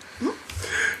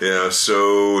 Yeah,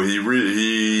 so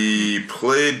he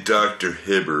played Dr.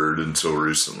 Hibbert until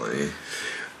recently.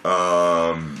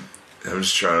 I'm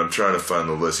trying to find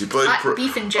the list. He played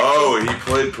Beef and Jerky. he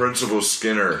played Principal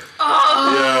Skinner.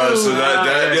 Oh, Yeah, so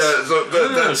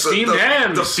that's Steamed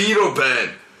hams. the Beetle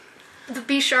band. the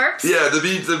B sharps. Yeah, the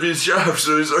B sharp.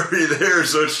 So he's already there.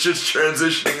 So it's just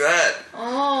transitioning that.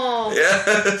 Oh,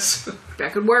 Yes.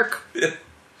 That could work. Yeah.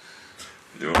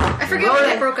 I forget when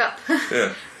they broke up.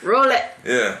 Yeah. Roll it.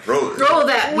 Yeah. Roll it. Roll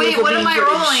that. Wait, beautiful what am bean I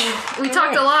footage. rolling? We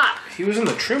talked a lot. He was in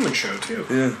the Truman Show too.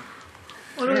 Yeah.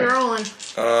 What are we rolling?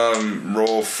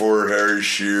 Roll for Harry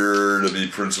Shearer to be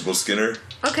Principal Skinner.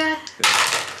 Okay.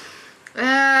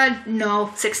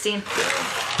 No, 16.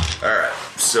 Alright,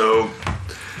 so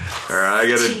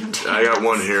I got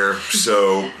one here.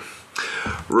 So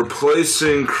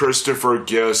replacing Christopher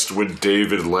Guest with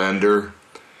David Lander.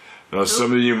 Now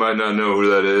some of you might not know who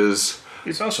that is.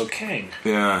 He's also Kang.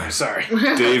 Yeah. Sorry.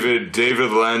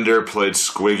 David Lander played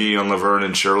Squiggy on Laverne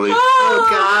and Shirley. Oh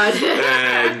God.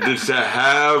 And to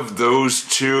have those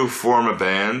two form a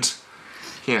band.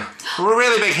 Yeah. We're a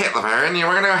really big hit, Laverne. We're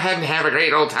going to go ahead and have a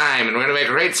great old time, and we're going to make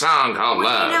a great song called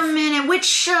Love. Wait a minute.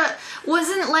 Which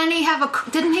wasn't Lenny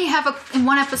didn't he in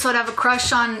one episode have a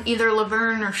crush on either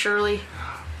Laverne or Shirley?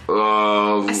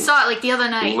 I saw it like the other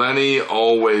night. Lenny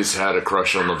always had a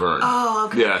crush on Laverne. Oh,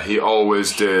 okay. Yeah, he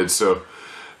always did. So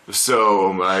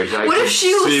I What can if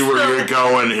she was see where you're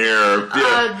going here.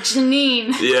 Yeah,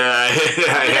 Janine. yeah.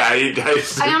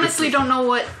 I honestly don't know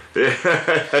what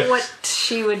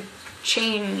she would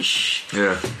change.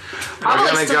 Yeah. Probably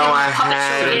We're going to still go give him a puppet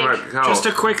ahead show and gig. Just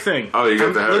a quick thing. Oh, you got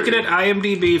I'm the Harry. looking at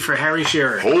IMDb for Harry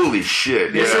Shearer. Holy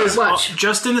shit! This Yeah. is Watch.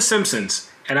 just in The Simpsons,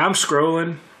 and I'm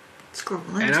scrolling.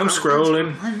 And I'm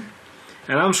scrolling.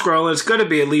 And I'm scrolling. It's got to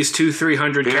be at least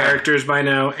 200-300 Yeah. characters by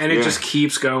now, and it Yeah. just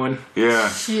keeps going. Yeah.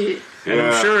 Shit. And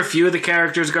Yeah. I'm sure a few of the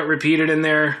characters got repeated in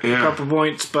there, Yeah. a couple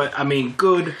points, but I mean,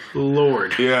 good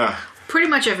lord. Yeah. Pretty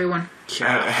much everyone.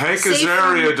 Hank Safe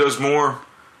Azaria from- does more.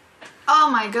 Oh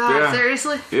my God! Yeah.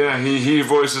 Seriously? Yeah, he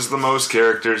voices the most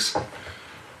characters.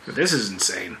 This is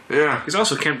insane. Yeah. He's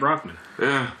also Kent Brockman.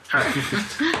 Yeah.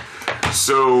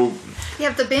 So Yeah,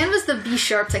 if the band was the B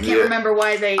sharps, I can't Yeah. remember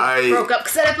why they I- broke up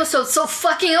because that episode's so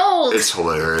fucking old. it's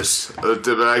hilarious. But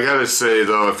I gotta say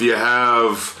though, if you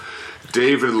have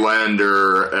David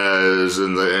Lander as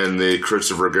in the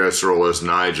Christopher Guest role as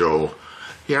Nigel.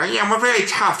 Yeah, we're very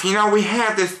tough. We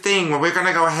have this thing where we're going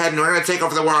to go ahead and we're going to take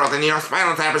over the world, and,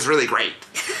 Spinal Tap is really great.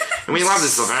 And we love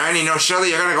this, Laverne. Shirley,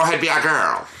 you're going to go ahead and be our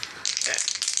girl.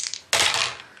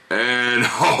 And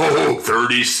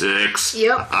 36.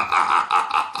 Yep.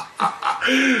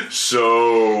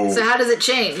 So So how does it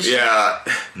change? yeah,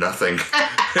 nothing.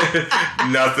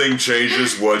 Nothing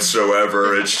changes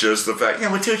whatsoever. It's just the fact.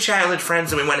 Yeah, we're two childhood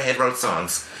friends, and we went ahead and wrote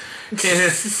songs.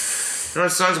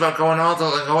 Wrote songs about going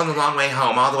the long way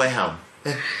home, all the way home.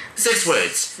 6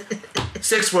 words.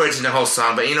 6 words in the whole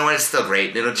song, but you know what? It's still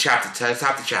great. It'll top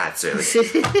the charts, really.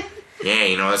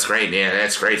 Yeah, that's great. Yeah,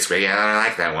 that's great, Squiggy. I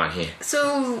like that one. Yeah.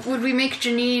 So, would we make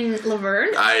Janine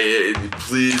Laverne?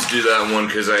 Please do that one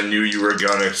because I knew you were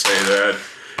gonna say that.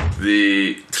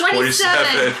 The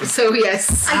 27. So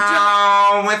yes.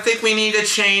 I think we need to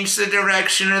change the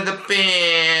direction of the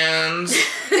bands.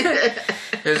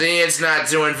 Because it's not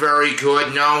doing very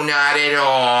good. No, not at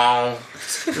all.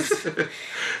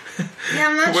 Yeah,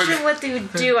 I'm not sure what they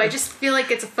would do. I just feel like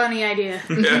it's a funny idea.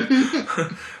 Yeah.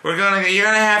 You're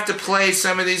gonna have to play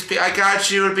some of these people. I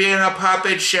got you to be in a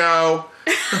puppet show.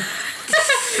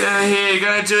 Here, you're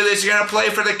gonna do this. You're gonna play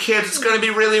for the kids. It's gonna be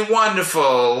really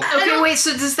wonderful. Okay, wait.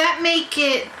 So does that make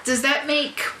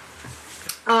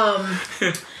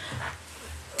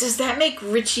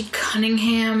Richie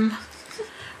Cunningham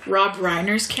Rob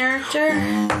Reiner's character?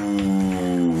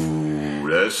 Ooh,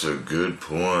 that's a good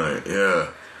point. Yeah,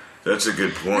 that's a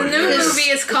good point. The new movie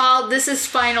is called This Is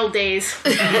Final Days.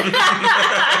 Because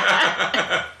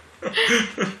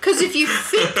if you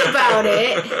think about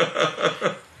it,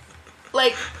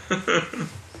 like,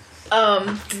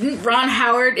 isn't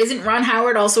Ron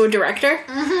Howard also a director?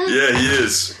 Mm-hmm. Yeah, he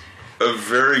is a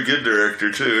very good director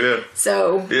too. Yeah.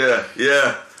 So. Yeah.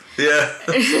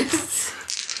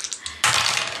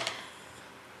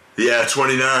 Yeah,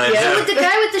 29. So would the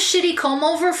guy with the shitty comb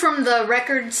over from the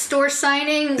record store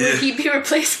signing, would he be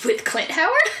replaced with Clint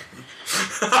Howard?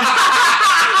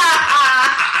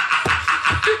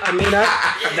 I mean,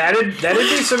 that'd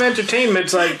be some entertainment.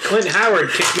 It's like Clint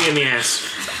Howard kicked me in the ass.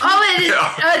 Oh, it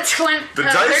is Clint. The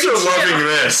dice are loving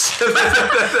this.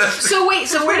 So wait,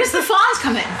 so where does the Fonz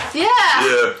come in?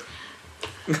 Yeah.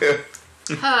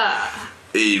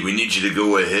 Hey, we need you to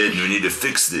go ahead and we need to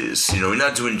fix this. We're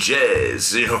not doing jazz,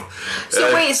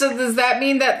 So wait, so does that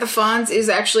mean that the Fonz is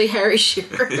actually Harry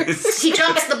Shearer? He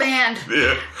jumps the band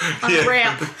on the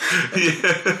ramp.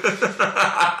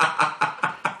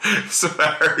 So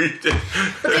Harry did.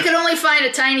 But they could only find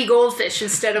a tiny goldfish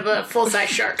instead of a full-size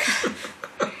shark.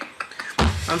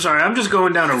 I'm sorry, I'm just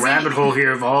going down a rabbit hole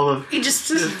here of all of... He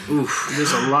just... Oof,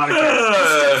 there's a lot of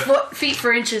characters. Feet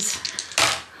for inches.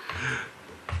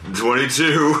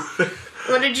 22.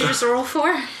 What did you just roll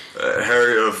for?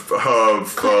 Harry of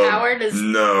Howard is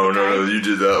no, you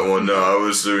did that one. No, I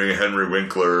was doing Henry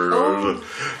Winkler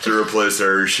to replace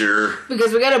Harry Shearer.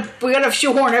 Because we gotta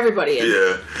shoehorn everybody in.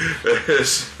 Yeah.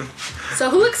 So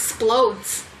who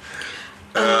explodes?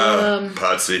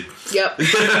 Potsy. Yep.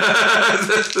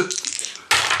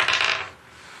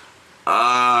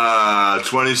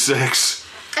 26.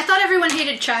 I thought everyone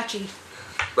hated Chachi.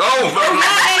 Oh,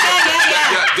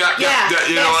 Yeah.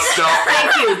 You know what? No.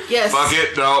 Thank you. Yes. Fuck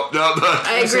it. No.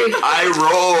 I agree. I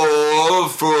roll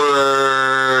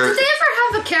for. Did they ever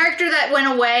have a character that went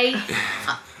away?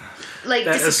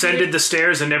 That ascended the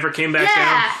stairs and never came back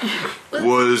down?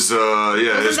 Was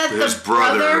his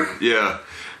brother. Yeah.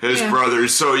 His brother.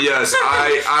 So yes,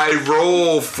 I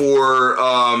roll for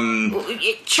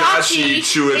Chachi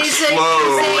to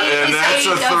explode, and that's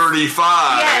a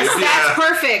 35. Yes, that's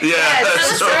perfect. Yeah,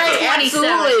 yes, that's right.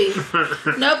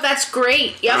 Absolutely. Nope, that's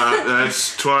great. Yep.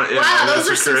 That's 20. Wow, those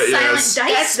are some silent dice.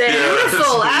 That's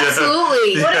beautiful.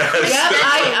 Absolutely.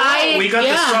 Yep. We got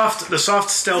the soft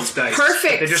stealth dice.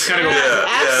 Perfect. They just kind of go.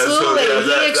 Absolutely.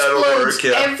 He explodes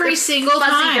every single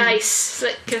Fuzzy time. Dice.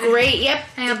 Great. Yep.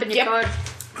 Hang up in your card.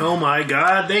 Oh my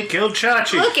God! They killed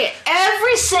Chachi. Look at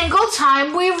every single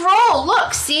time we roll.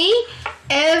 Look, see?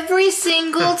 Every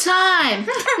single time.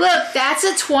 Look, that's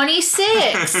a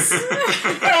 26.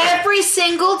 Every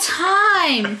single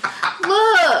time.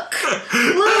 Look.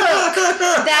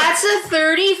 That's a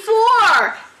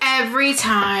 34. Every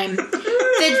time.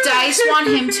 The dice want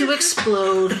him to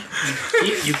explode.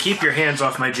 You keep your hands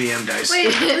off my GM dice.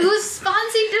 Wait, who's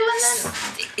Fonzie doing then?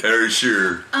 Harry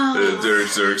Shearer.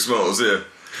 Derek Smalls, yeah.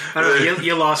 I don't know,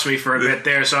 you lost me for a bit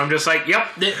there, so I'm just like, yep,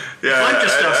 bunch of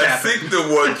stuff's happening. I think the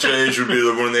one change would be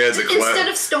the one they had to climb. Instead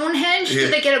of Stonehenge,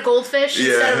 did they get a goldfish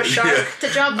instead of a shark to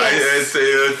jump? I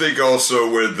think also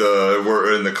with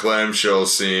we're in the clamshell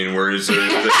scene where he's that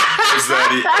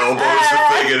he elbows the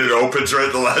thing and it opens right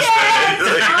at the last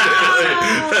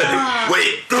minute.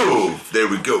 Wait, boom! There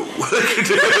we go.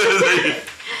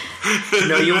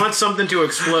 No, you want something to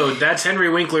explode. That's Henry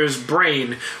Winkler's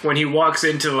brain when he walks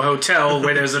into a hotel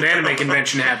where there's an anime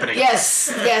convention happening.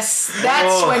 Yes. That's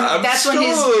when I'm his.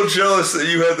 a little jealous that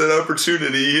you had that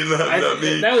opportunity and not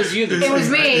me. That was you. It was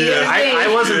me. Yeah.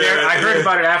 I wasn't there. I heard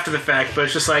about it after the fact, but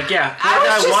it's just like, that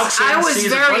guy walks in,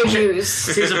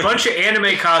 sees a bunch of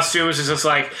anime costumes, is just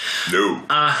like, no. Wait,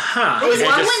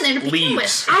 why wouldn't they begin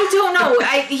with? I don't know.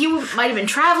 He might have been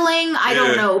traveling. I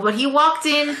don't know, but he walked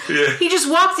in. Yeah. He just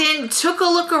walked in, took a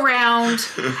look around,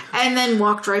 and then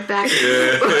walked right back.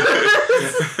 Yeah.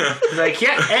 Like,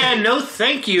 yeah, and no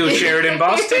thank you, Sheridan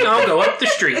Boston. I'll go up the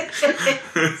street.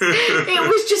 It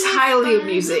was just highly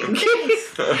amusing.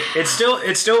 It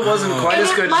still wasn't quite And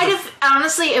as good.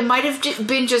 it might have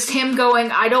been just him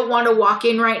going, I don't want to walk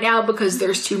in right now because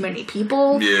there's too many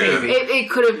people. Yeah. Maybe. It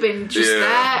could have been just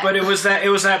that. But it was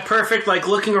that perfect, like,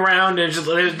 looking around and just,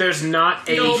 there's not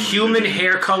a human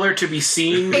hair color to be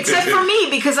seen. Except for me,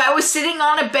 because I was sitting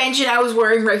on a bench and I was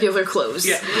wearing regular clothes.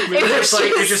 Yeah,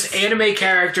 it's just anime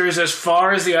characters as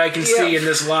far as the eye can see in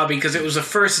this lobby, because it was the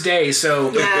first day, so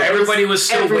everybody was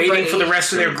still waiting for the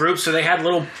rest of their group, so they had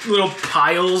little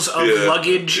piles of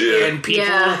luggage and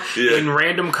people in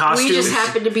random costumes. We just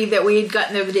happened to be that we had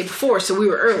gotten there the day before, so we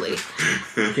were early.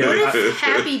 What if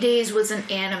Happy Days was an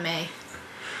anime?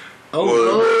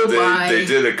 They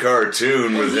did a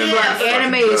cartoon with him. Yeah,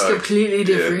 anime is completely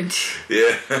different.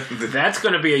 Yeah. That's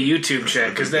going to be a YouTube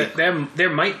check, because there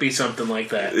might be something like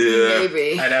that. Yeah.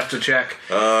 Maybe. I'd have to check.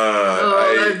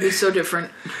 That'd be so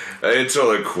different. I can tell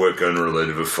a quick,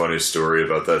 unrelated but funny story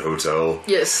about that hotel.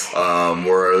 Yes.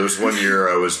 Where there was one year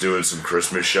I was doing some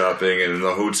Christmas shopping, and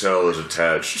the hotel is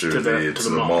attached to the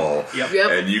mall. Yep.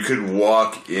 And you could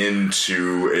walk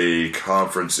into a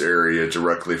conference area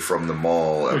directly from the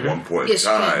mall at one point in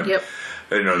time. Yep.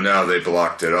 Now they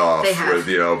blocked it off. They have.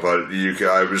 But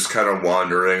I was kind of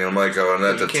wandering, and I'm like, and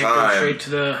at the Can't time, go straight to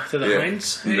the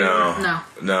Heinz?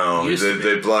 No, Used to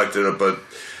they blocked it up, but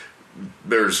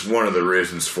there's one of the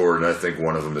reasons for it, and I think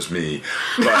one of them is me.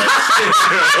 But,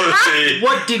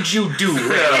 what did you do?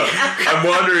 I'm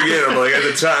wandering in. I'm like, at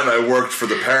the time, I worked for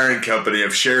the parent company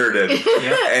of Sheridan,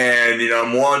 and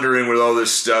I'm wandering with all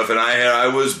this stuff. And I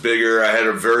was bigger. I had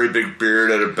a very big beard,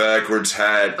 had a backwards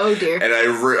hat. Oh dear! And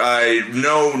I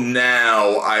know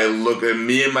now.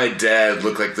 Me and my dad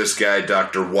look like this guy,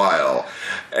 Dr. Weil,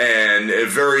 and it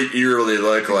very eerily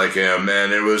like him.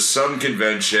 And it was some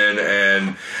convention,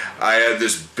 and I had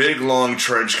this big long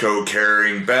trench coat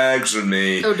carrying bags with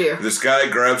me. Oh dear. This guy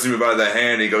grabs me by the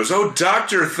hand. He goes, "Oh,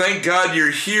 doctor, thank God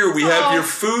you're here. We have your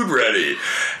food ready."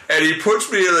 And he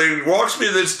walks me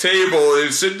to this table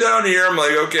and sit down here. I'm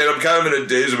like, okay, I'm kind of in a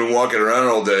daze. I've been walking around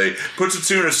all day. Puts a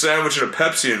tuna sandwich and a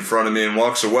Pepsi in front of me and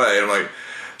walks away. And I'm like,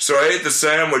 so I ate the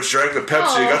sandwich, drank the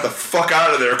Pepsi, and got the fuck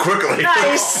out of there quickly.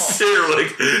 Nice.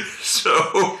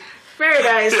 Very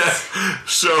nice. Yeah.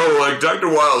 So, Dr.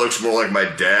 Weil looks more like my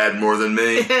dad more than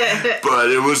me. But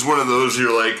it was one of those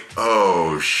you're like,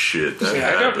 oh, shit, that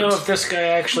I don't know if this guy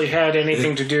actually had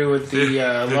anything to do with the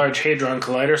Large Hadron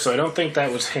Collider, so I don't think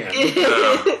that was him.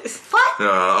 What? No,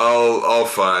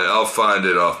 I'll find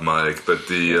it off mic. But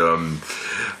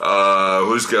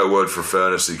who's got what for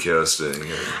fantasy casting?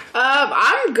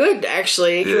 I'm good,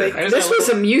 actually. Yeah. This was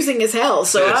amusing as hell,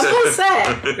 so I'm all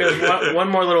set. There's one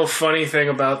more little funny thing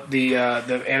about the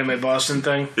Anime Boston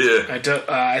thing. Yeah.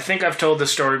 I think I've told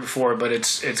this story before, but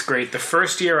it's great. The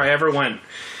first year I ever went,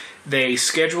 they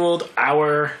scheduled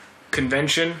our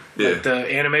convention, like the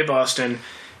Anime Boston,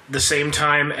 the same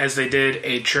time as they did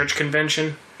a church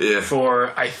convention. Yeah.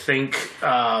 For I think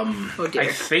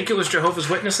it was Jehovah's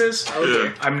Witnesses. Oh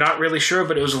dear. I'm not really sure,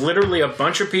 but it was literally a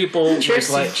bunch of people. Church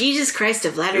of Jesus Christ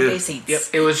of Latter-day Saints. Yep.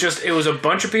 It was a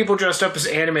bunch of people dressed up as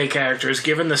anime characters,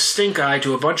 giving the stink eye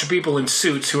to a bunch of people in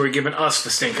suits who were giving us the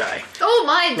stink eye. Oh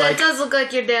my, that does look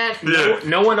like your dad.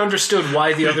 No one understood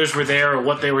why the others were there or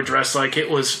what they were dressed like. It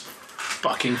was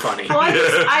fucking funny. Well,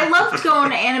 I loved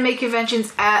going to anime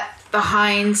conventions at the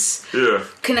Heinz,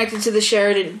 connected to the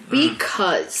Sheridan,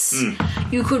 because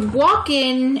you could walk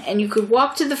in and you could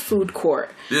walk to the food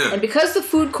court. Yeah. And because the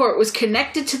food court was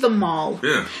connected to the mall,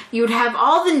 you would have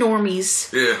all the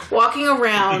normies walking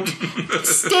around,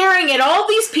 staring at all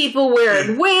these people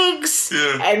wearing wigs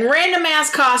and random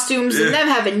ass costumes and them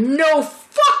having no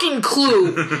fucking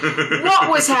clue what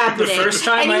was happening. The first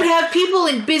time and you'd have people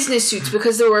in business suits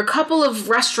because there were a couple of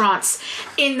restaurants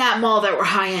in that mall that were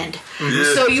high end.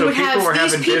 So you would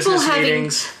have these people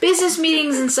having business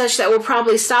meetings and such that were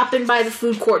probably stopping by the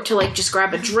food court to just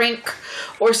grab a drink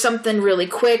or something really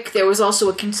quick. There was also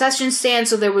a concession stand,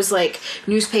 so there was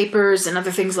newspapers and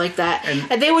other things like that.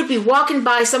 And they would be walking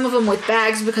by, some of them with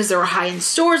bags because there were high-end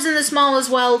stores in this mall as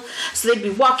well. So they'd be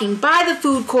walking by the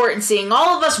food court and seeing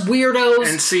all of us weirdos.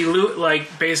 And see,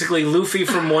 basically Luffy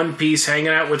from One Piece hanging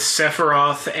out with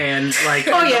Sephiroth, and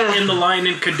in the line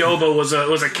in Kadoba was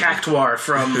a Cactuar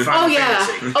from Final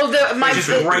Fantasy. What was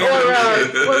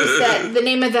that? The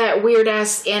name of that weird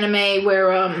ass anime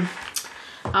where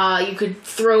you could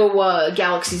throw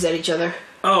galaxies at each other.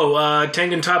 Oh,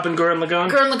 Tengen Top and Gurren Lagann?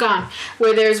 Gurren Lagann,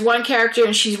 where there's one character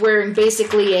and she's wearing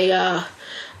basically a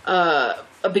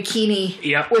a bikini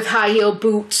Yep. with high heel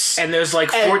boots. And there's like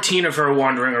 14 of her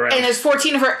wandering around. And there's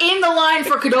 14 of her in the line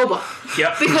for Qdoba.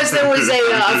 Yep. Because there was a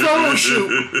photo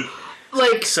shoot.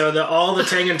 Like, So all the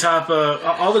Tengen Toppa,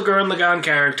 all the Gurren Lagann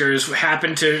characters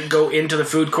happen to go into the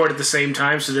food court at the same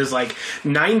time. So there's like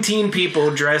 19 people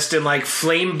dressed in like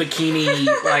flame bikini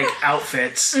like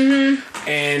outfits,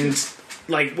 and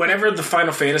like whenever the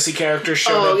Final Fantasy characters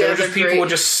showed up, there were just people with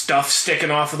just stuff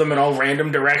sticking off of them in all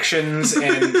random directions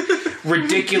and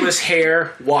ridiculous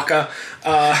hair. Waka,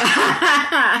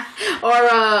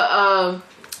 or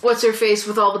what's her face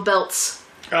with all the belts?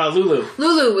 Lulu.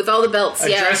 Lulu with all the belts. A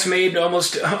dress made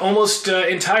almost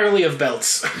entirely of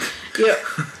belts. Yep.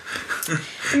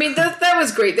 I mean, that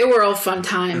was great. They were all fun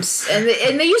times. And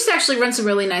they used to actually run some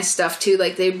really nice stuff, too.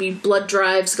 Like, there'd be blood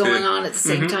drives going on at the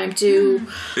same time, too.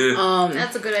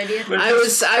 That's a good idea. I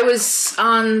was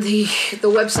on the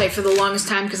website for the longest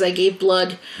time because I gave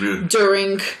blood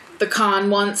during the con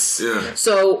once. Yeah.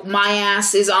 So my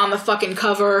ass is on the fucking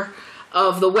cover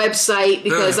of the website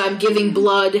because I'm giving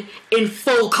blood in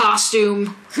full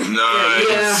costume. Nice.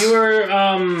 Yeah. You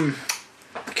were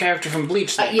character from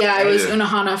Bleach. Then, I was Yeah.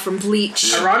 Unohana from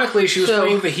Bleach. Ironically, she was So-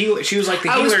 playing the healer. She was like the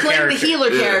I healer was playing character. the healer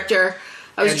Yeah. character.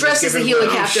 I was And dressed just as a giving healer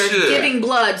blood. character, shit. giving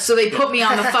blood, so they put me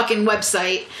on the fucking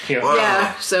website. Yeah. Wow.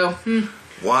 Yeah, so,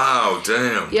 Wow,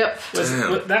 damn. yep.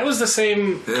 Damn. That was the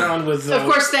same con with. Of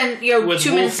course, then, with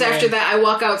 2 minutes Wolfman. after that, I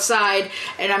walk outside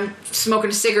and I'm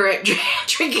smoking a cigarette,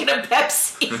 drinking a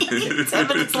Pepsi. 10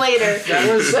 minutes later.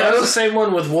 That was the same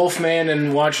one with Wolfman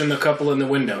and watching the couple in the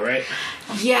window, right?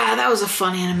 Yeah, that was a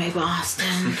fun anime,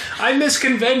 Boston. I miss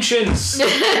conventions.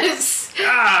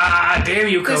 Damn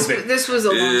you, COVID. This was a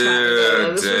long time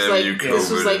ago. This was damn like you, this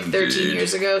was COVID, like 13 indeed.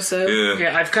 years ago. So Yeah.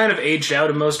 Yeah, I've kind of aged out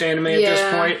of most anime at this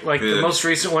Yeah. point. Like Yeah. the most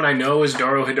recent one I know is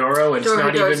Dorohedoro, and it's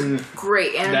not Dorohedoro's even a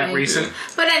great anime. that recent.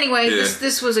 But anyway, Yeah.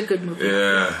 this was a good movie.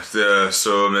 Yeah.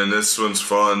 So I mean, this one's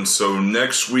fun. So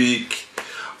next week,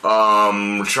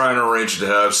 we're trying to arrange to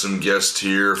have some guests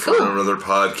here for Cool. another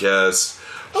podcast.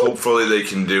 Hopefully they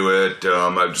can do it.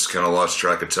 I've just kind of lost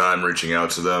track of time reaching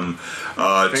out to them.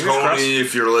 Fingers Tony, crossed.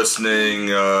 if you're listening,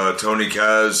 Tony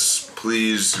Kaz,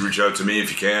 please reach out to me if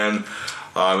you can.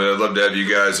 I'd love to have you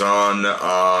guys on,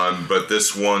 but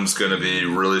this one's going to be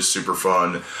really super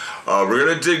fun. We're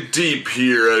going to dig deep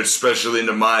here, especially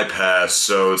into my past,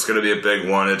 so it's going to be a big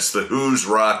one. It's the Who's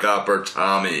Rock Opera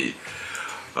Tommy.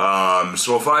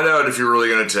 So we'll find out if you're really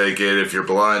going to take it, if you're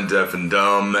blind, deaf, and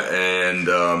dumb, and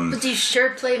But you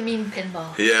sure play mean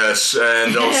pinball. yes,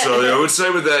 and also I would say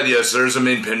with that, yes, there's a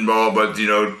mean pinball, but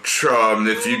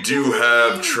if you do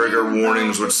have trigger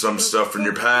warnings with some stuff from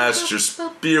your past, just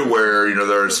be aware.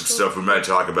 There is some stuff we might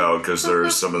talk about because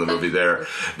there's some of the movie there.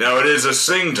 Now it is a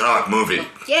sing talk movie,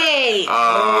 Yay!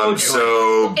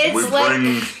 so it's we like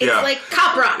bring like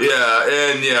cop rock.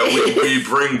 we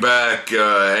bring back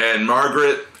Anne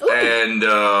Margaret and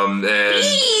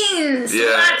Beans,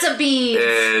 yeah. lots of beans.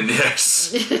 and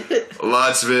yes,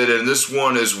 lots of it. And this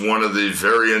one is one of the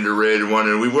very underrated one.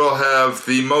 And we will have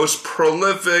the most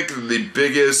prolific, the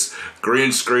biggest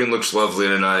green screen looks lovely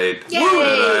tonight Yay.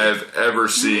 that I've ever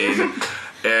seen.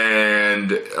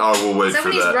 And I will wait Is that for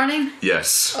when he's that. running?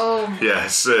 Yes. Oh.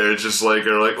 Yes. They're just like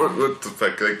what the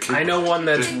fuck? I know one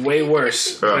that's way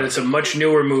worse, but it's a much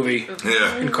newer movie,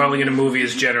 Yeah. and calling it a movie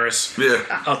is generous. Yeah.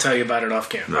 I'll tell you about it off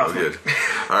camera. Oh, good.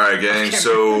 All right, gang.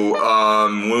 So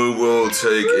we will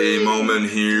take a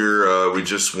moment here. We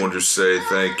just want to say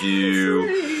thank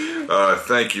you.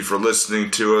 Thank you for listening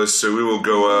to us. So we will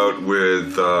go out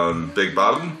with Big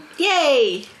Bottom.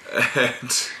 Yay!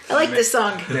 And I like this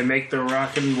song. They make the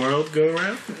rockin' world go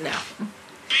round. No.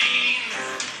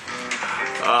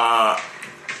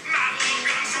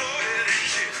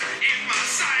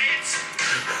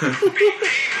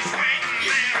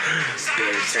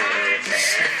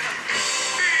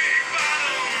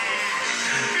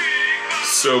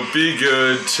 so be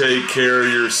good, take care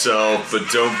of yourself, but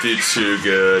don't be too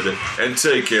good, and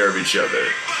take care of each other.